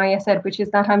underline what Maria said, which is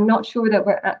that I'm not sure that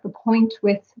we're at the point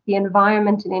with the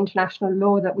environment in international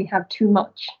law that we have too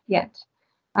much yet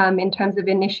in terms of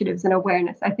initiatives and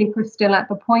awareness. I think we're still at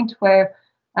the point where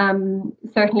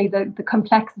certainly the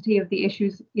complexity of the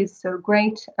issues is so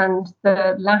great, and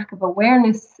the lack of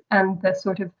awareness and the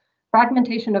sort of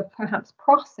fragmentation of perhaps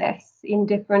process in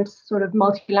different sort of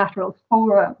multilateral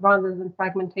fora rather than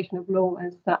fragmentation of law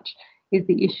as such is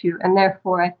the issue. And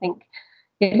therefore, I think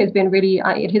it has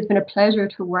been a pleasure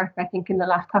to work, I think, in the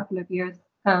last couple of years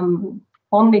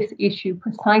on this issue,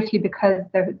 precisely because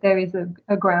there is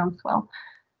a groundswell.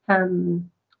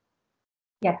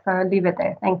 Yes, I'll leave it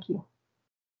there. Thank you.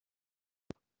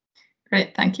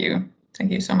 Great, thank you.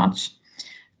 Thank you so much.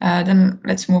 Then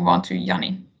let's move on to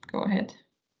Yanni. Go ahead.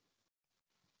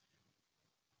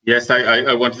 Yes,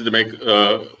 I wanted to make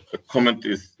a comment,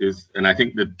 and I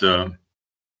think that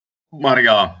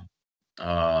Maria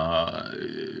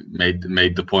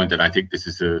made the point, and I think this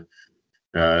is a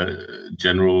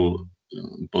general,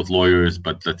 both lawyers,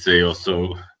 but let's say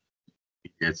also,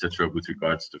 etc., with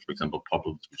regards to, for example,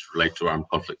 problems which relate to armed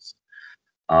conflicts.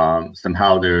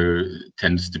 Somehow there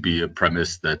tends to be a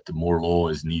premise that more law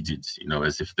is needed,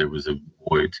 as if there was a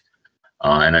void.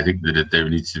 And I think that there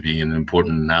needs to be an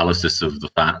important analysis of the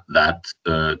fact that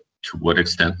to what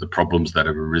extent the problems that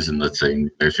have arisen, let's say,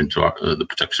 in relation to the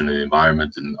protection of the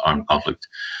environment and armed conflict,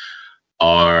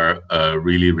 are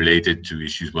really related to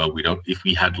issues. Well, if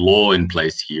we had law in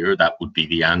place here, that would be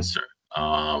the answer.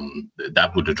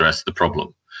 That would address the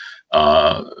problem.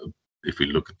 If we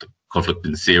look at the conflict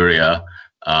in Syria,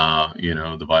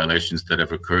 the violations that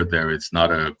have occurred there, it's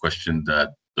not a question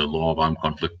that the law of armed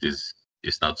conflict is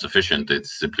not sufficient.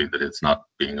 It's simply that it's not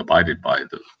being abided by.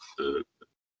 The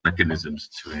mechanisms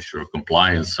to ensure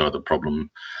compliance are the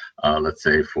problem, let's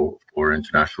say, for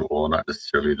international law, not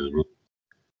necessarily the rule.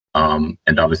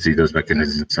 And obviously those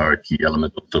mechanisms are a key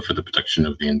element also for the protection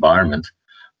of the environment.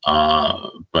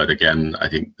 But again, I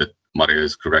think that Maria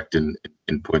is correct in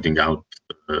pointing out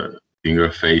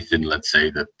your faith in, let's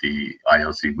say, that the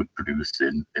ILC would produce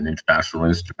an international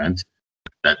instrument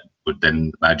that would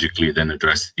then magically then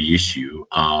address the issue.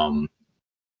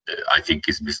 I think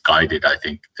is misguided. I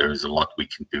think there is a lot we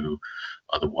can do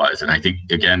otherwise. And I think,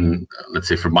 again, let's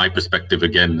say from my perspective,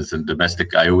 again, as a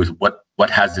domestic, I always, what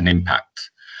has an impact?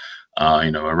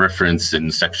 A reference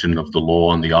in section of the law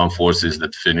on the armed forces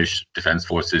that Finnish defense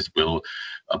forces will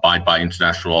abide by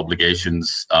international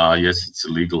obligations. Yes, it's a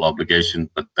legal obligation,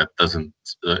 but that doesn't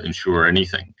ensure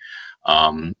anything.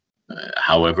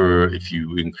 However, if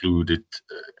you include it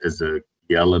as a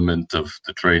key element of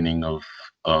the training of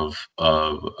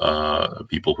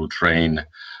people who train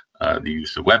the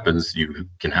use of weapons, you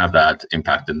can have that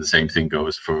impact. And the same thing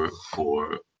goes for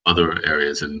other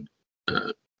areas, and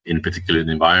in particular in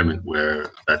the environment where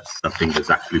that's something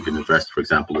that's actually been addressed. For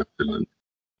example, in Finland,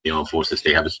 the armed forces,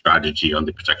 they have a strategy on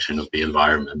the protection of the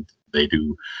environment. They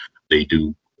do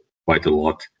quite a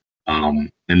lot.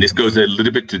 And this goes a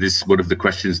little bit to this, one of the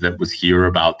questions that was here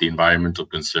about the environmental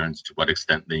concerns, to what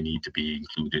extent they need to be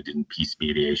included in peace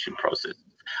mediation process.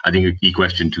 I think a key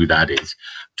question to that is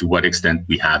to what extent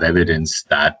we have evidence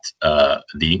that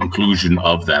the inclusion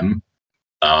of them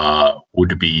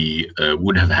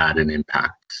would have had an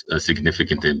impact, a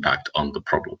significant impact on the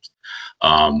problems.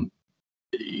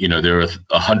 There are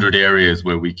 100 areas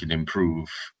where we can improve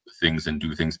things and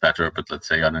do things better, but let's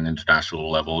say on an international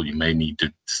level, you may need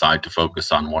to decide to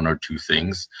focus on one or two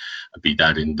things, be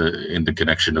that in the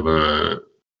connection of a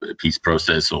peace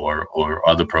process or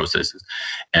other processes.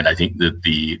 And I think that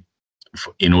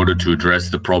in order to address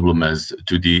the problem as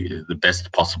to the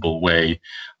best possible way,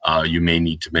 you may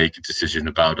need to make a decision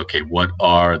about, okay, what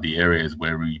are the areas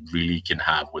where we really can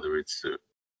have, whether it's a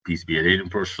peace mediation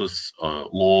process,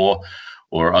 law,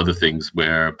 or other things,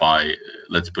 whereby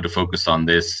let's put a focus on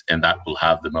this, and that will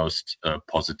have the most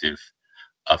positive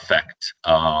effect,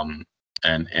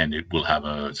 and it will have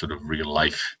a sort of real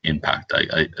life impact.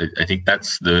 I think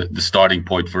that's the starting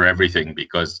point for everything,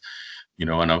 because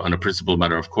on a principal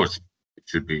matter, of course, it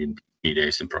should be in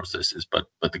mediation processes, but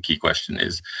the key question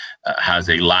is, has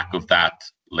a lack of that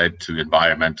led to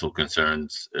environmental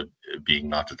concerns being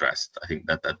not addressed? I think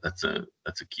that's a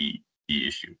key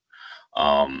issue.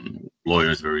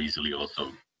 Lawyers very easily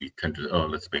also, we tend to,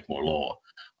 let's make more law,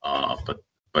 but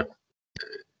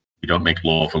we don't make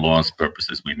law for law's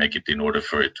purposes. We make it in order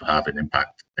for it to have an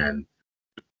impact and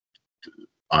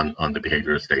on the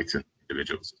behavior of states and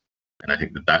individuals. And I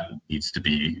think that needs to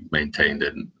be maintained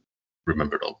and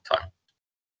remembered all the time.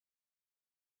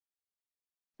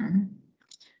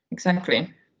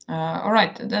 Exactly. All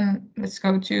right, then let's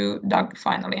go to Doug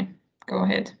finally. Go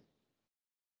ahead.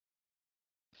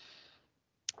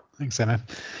 Thanks, Emma.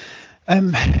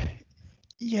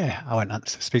 Yeah, I won't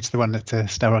speak to the one that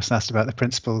Stavros asked about the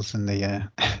principles and the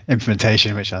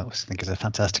implementation, which I also think is a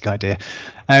fantastic idea.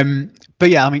 But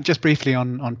yeah, I mean, just briefly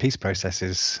on peace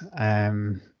processes.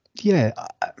 Yeah,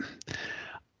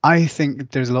 I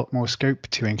think there's a lot more scope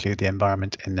to include the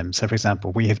environment in them. So, for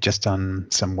example, we have just done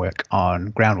some work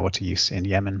on groundwater use in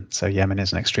Yemen. So Yemen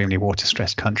is an extremely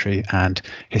water-stressed country, and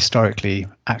historically,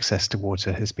 access to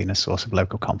water has been a source of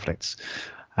local conflicts.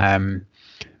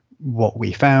 What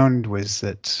we found was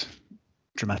that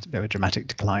there were dramatic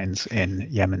declines in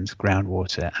Yemen's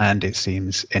groundwater, and it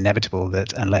seems inevitable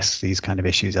that unless these kind of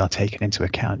issues are taken into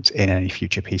account in any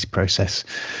future peace process,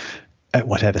 at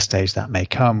whatever stage that may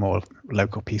come, or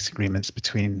local peace agreements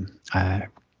between,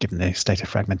 given the state of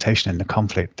fragmentation and the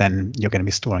conflict, then you're going to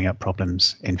be storing up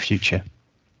problems in future.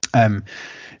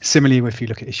 Similarly, if you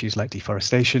look at issues like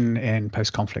deforestation in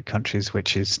post-conflict countries,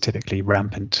 which is typically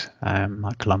rampant,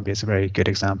 like Colombia is a very good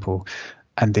example,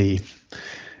 and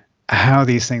how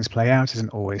these things play out isn't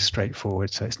always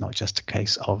straightforward. So it's not just a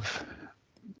case of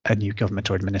a new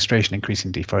government or administration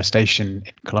increasing deforestation.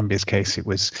 In Colombia's case, it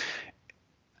was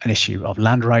an issue of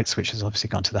land rights, which has obviously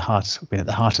been at the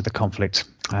heart of the conflict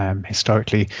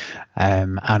historically,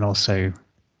 and also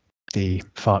the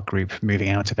FARC group moving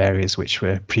out of areas which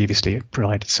were previously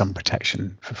provided some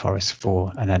protection for forests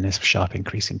for, and then this sharp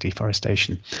increase in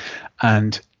deforestation.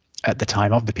 And at the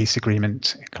time of the peace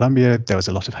agreement in Colombia, there was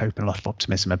a lot of hope and a lot of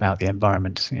optimism about the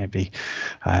environment. You know, the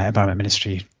Environment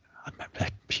Ministry, a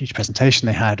huge presentation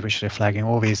they had, which they're flagging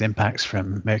all these impacts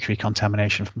from mercury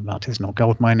contamination from artisanal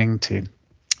gold mining to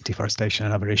deforestation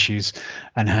and other issues,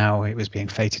 and how it was being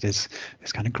fated as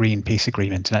this kind of green peace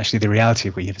agreement. And actually the reality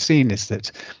we have seen is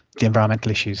that the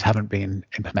environmental issues haven't been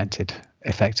implemented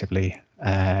effectively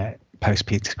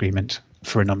post-peace agreement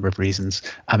for a number of reasons,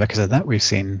 and because of that we've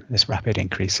seen this rapid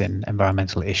increase in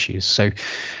environmental issues. So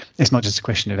it's not just a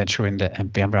question of ensuring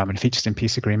that the environment features in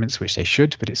peace agreements, which they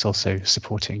should, but it's also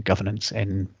supporting governance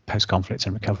in post-conflict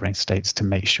and recovering states to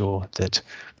make sure that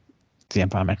the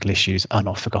environmental issues are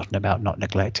not forgotten about, not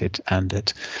neglected, and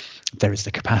that there is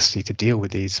the capacity to deal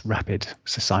with these rapid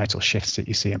societal shifts that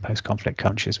you see in post-conflict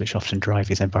countries, which often drive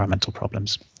these environmental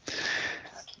problems.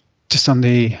 Just on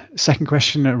the second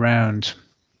question around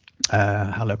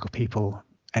how local people,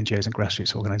 NGOs and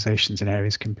grassroots organisations in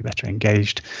areas can be better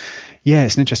engaged. Yeah,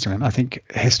 it's an interesting one. I think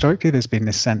historically there's been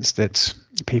this sense that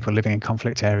people living in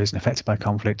conflict areas and affected by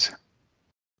conflict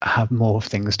have more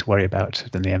things to worry about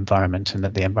than the environment, and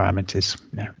that the environment is,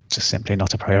 you know, just simply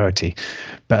not a priority.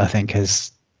 But I think,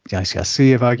 as the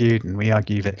ICRC have argued, and we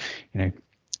argue, that, you know,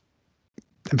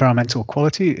 environmental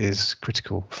quality is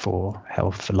critical for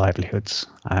health, for livelihoods,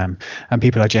 and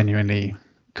people are genuinely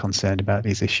concerned about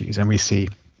these issues. And we see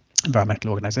environmental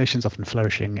organisations often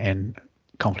flourishing in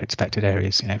conflict-affected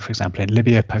areas. You know, for example, in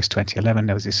Libya post 2011,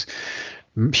 there was this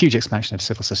huge expansion of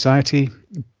civil society,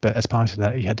 but as part of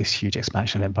that, you had this huge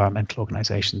expansion of environmental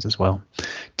organisations as well,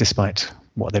 despite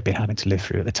what they've been having to live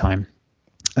through at the time.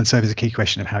 And so there's a key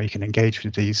question of how you can engage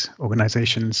with these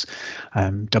organisations.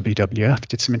 WWF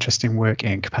did some interesting work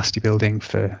in capacity building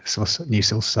for new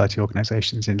civil society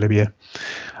organisations in Libya.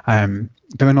 But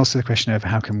then also the question of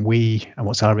how can we, and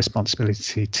what's our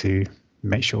responsibility to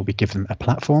make sure we give them a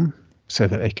platform so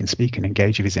that they can speak and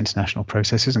engage with these international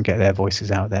processes and get their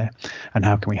voices out there, and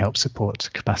how can we help support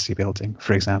capacity building,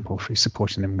 for example, through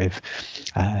supporting them with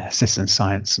citizen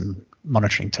science and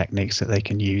monitoring techniques that they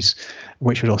can use,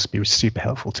 which would also be super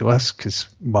helpful to us, because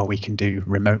while we can do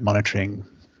remote monitoring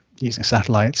using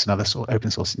satellites and other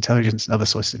open source intelligence and other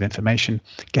sources of information,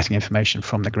 getting information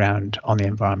from the ground on the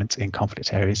environment in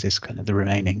conflict areas is kind of the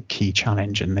remaining key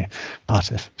challenge and the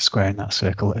part of squaring that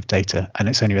circle of data. And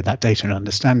it's only with that data and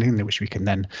understanding that which we can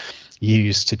then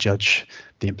use to judge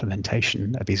the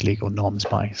implementation of these legal norms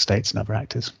by states and other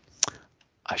actors.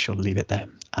 I shall leave it there,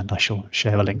 and I shall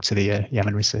share a link to the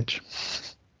Yemen research.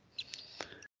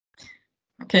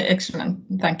 Okay, excellent.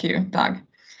 Thank you, Doug.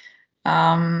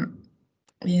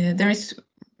 Yeah, there is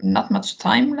not much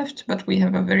time left, but we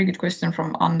have a very good question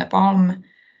from Anne Palm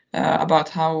about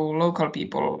how local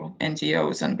people,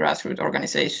 NGOs and grassroots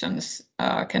organizations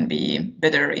can be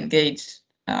better engaged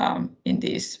in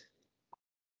these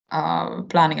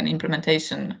planning and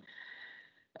implementation,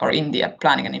 or in the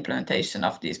planning and implementation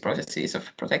of these processes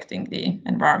of protecting the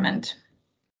environment.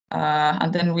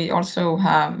 And then we also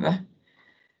have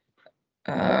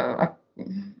a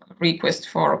request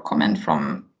for a comment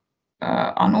from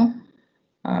Anu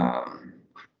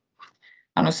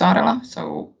Saarela.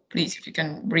 So please, if you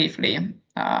can briefly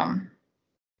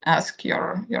ask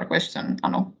your question,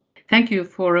 Anu. Thank you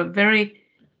for a very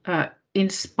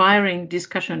inspiring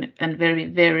discussion and very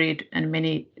varied and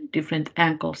many different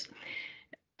angles.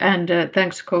 And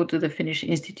thanks go to the Finnish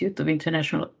Institute of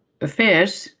International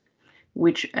Affairs,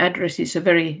 which addresses a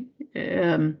very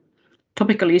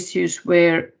topical issues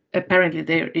where apparently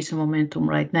there is a momentum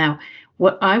right now.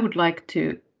 What I would like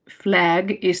to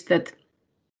flag is that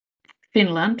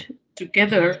Finland,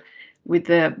 together with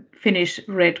the Finnish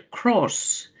Red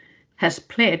Cross, has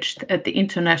pledged at the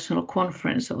International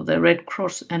Conference of the Red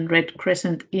Cross and Red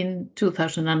Crescent in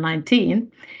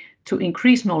 2019 to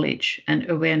increase knowledge and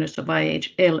awareness of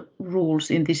IHL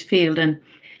rules in this field. And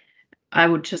I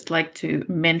would just like to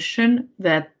mention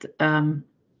that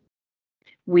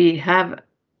we have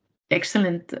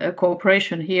excellent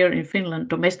cooperation here in Finland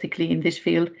domestically in this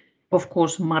field. Of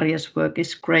course, Maria's work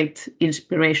is great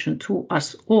inspiration to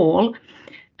us all.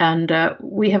 And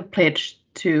we have pledged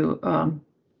to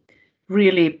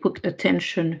really put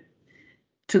attention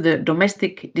to the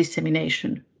domestic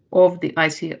dissemination of the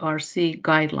ICRC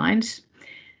guidelines.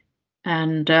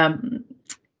 And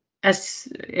as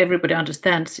everybody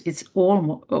understands, it's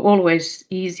always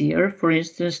easier, for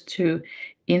instance, to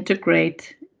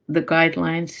integrate the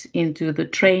guidelines into the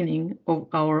training of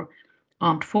our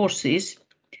armed forces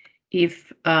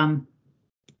if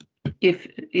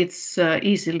it's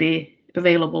easily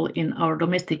available in our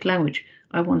domestic language.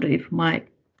 I wonder if my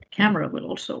camera will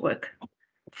also work.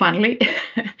 Finally,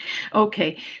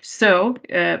 okay. So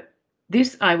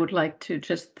this I would like to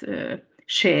just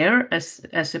share as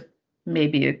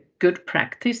maybe a good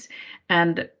practice,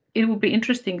 and it will be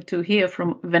interesting to hear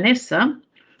from Vanessa.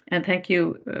 And thank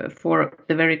you for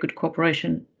the very good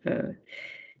cooperation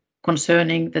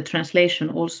concerning the translation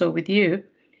also with you.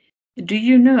 Do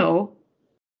you know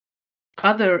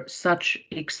other such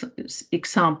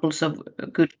examples of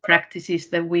good practices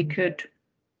that we could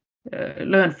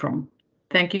learn from?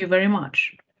 Thank you very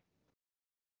much.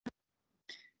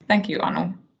 Thank you,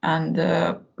 Anu. And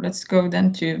let's go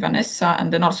then to Vanessa,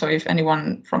 and then also if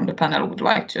anyone from the panel would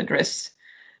like to address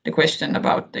the question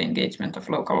about the engagement of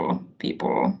local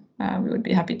people, we would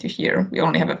be happy to hear. We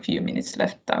only have a few minutes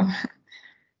left though.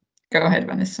 Go ahead,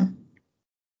 Vanessa.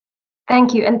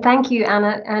 Thank you, and thank you,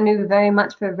 Anu, very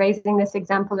much for raising this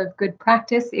example of good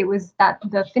practice. It was that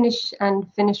the Finnish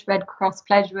Red Cross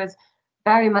pledge was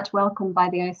very much welcomed by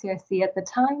the ICRC at the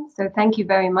time. So thank you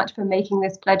very much for making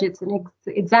this pledge. It's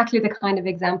exactly the kind of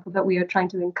example that we are trying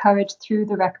to encourage through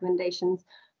the recommendations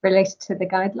related to the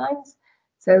guidelines.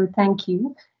 So thank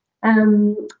you.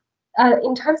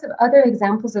 In terms of other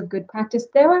examples of good practice,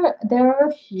 there are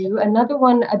a few. Another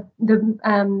one,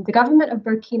 the government of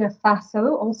Burkina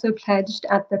Faso also pledged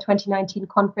at the 2019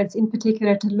 conference, in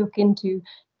particular, to look into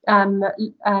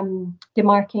demarking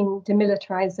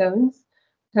demilitarized zones.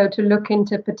 So to look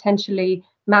into potentially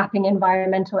mapping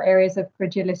environmental areas of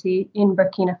fragility in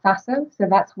Burkina Faso. So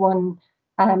that's one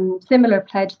similar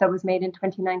pledge that was made in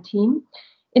 2019.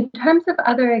 In terms of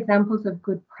other examples of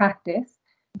good practice,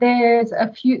 there's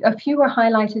a few were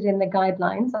highlighted in the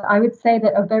guidelines. I would say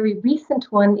that a very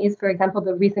recent one is, for example,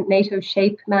 the recent NATO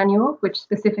SHAPE manual, which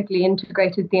specifically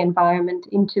integrated the environment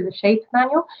into the SHAPE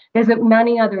manual. There's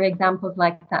many other examples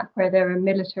like that, where there are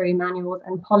military manuals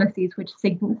and policies which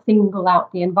single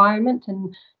out the environment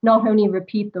and not only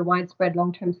repeat the widespread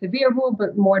long-term severe rule,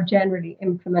 but more generally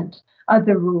implement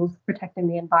other rules protecting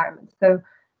the environment. So,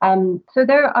 so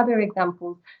there are other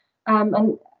examples.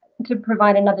 And to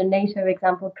provide another NATO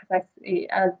example, because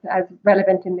as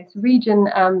relevant in this region,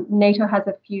 NATO has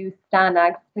a few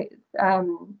standard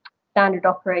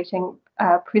operating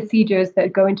procedures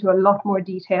that go into a lot more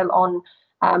detail on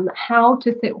how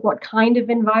to set what kind of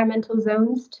environmental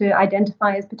zones to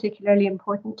identify as particularly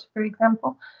important, for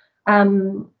example.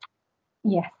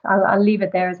 Yes, I'll leave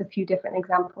it there as a few different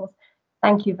examples.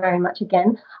 Thank you very much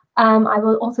again. I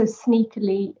will also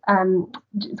sneakily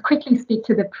just quickly speak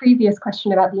to the previous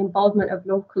question about the involvement of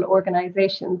local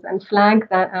organizations and flag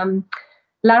that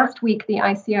last week the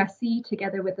ICRC,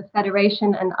 together with the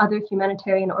Federation and other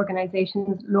humanitarian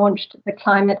organizations, launched the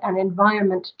Climate and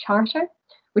Environment Charter,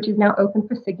 which is now open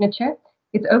for signature.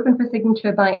 It's open for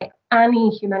signature by any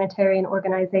humanitarian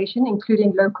organization,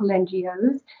 including local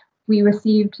NGOs.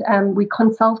 We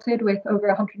consulted with over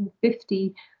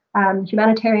 150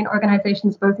 humanitarian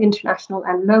organizations, both international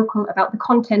and local, about the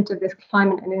content of this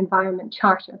Climate and Environment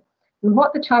Charter. And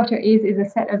what the Charter is a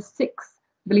set of six,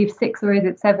 I believe 6 or is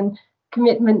it 7,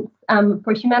 commitments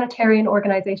for humanitarian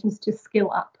organizations to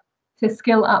skill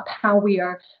up how we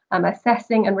are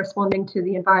assessing and responding to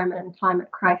the environment and climate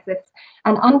crisis.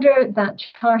 And under that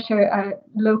Charter,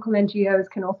 local NGOs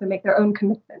can also make their own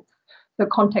commitments. so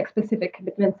context-specific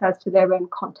commitments as to their own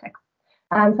context.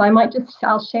 So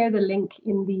I'll share the link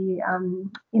in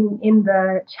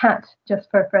the chat just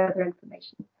for further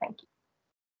information. Thank you.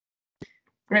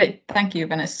 Great, thank you,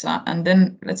 Vanessa. And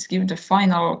then let's give the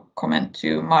final comment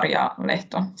to Maria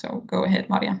Lehto. So go ahead,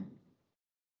 Maria.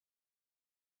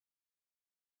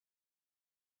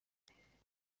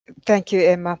 Thank you,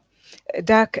 Emma.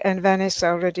 Doug and Vanessa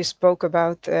already spoke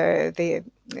about the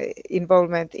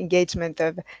engagement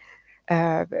of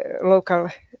local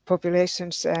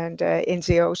populations and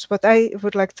NGOs. What I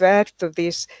would like to add to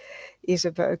this is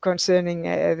concerning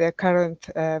the current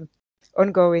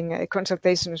ongoing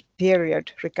consultations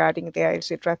period regarding the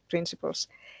ILC draft principles.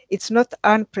 It's not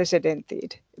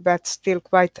unprecedented, but still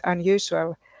quite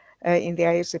unusual in the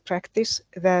ILC practice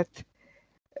that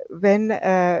when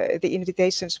the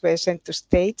invitations were sent to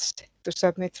states to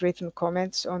submit written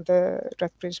comments on the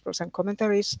draft principles and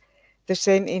commentaries, the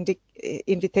same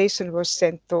invitation was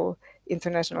sent to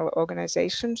international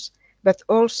organizations, but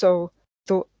also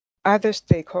to other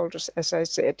stakeholders, as I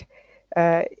said,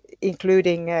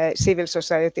 including civil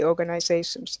society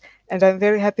organizations. And I'm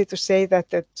very happy to say that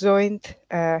the joint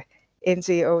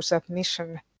NGO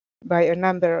submission by a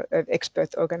number of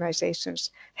expert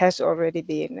organizations has already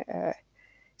been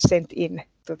sent in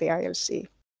to the ILC.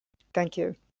 Thank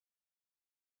you.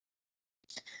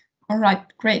 All right,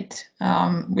 great.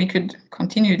 We could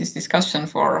continue this discussion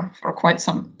for quite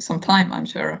some time, I'm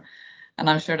sure. And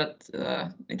I'm sure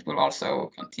that it will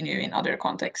also continue in other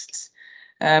contexts.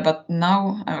 But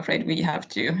now I'm afraid we have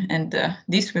to end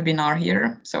this webinar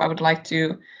here. So I would like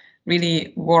to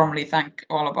really warmly thank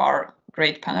all of our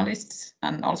great panelists,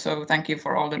 and also thank you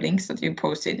for all the links that you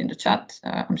posted in the chat.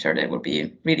 I'm sure they will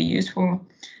be really useful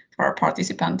for our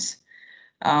participants.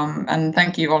 And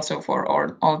thank you also for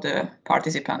all the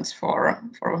participants for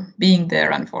being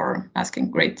there and for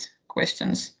asking great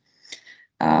questions.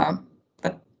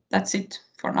 But that's it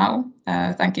for now.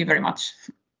 Thank you very much.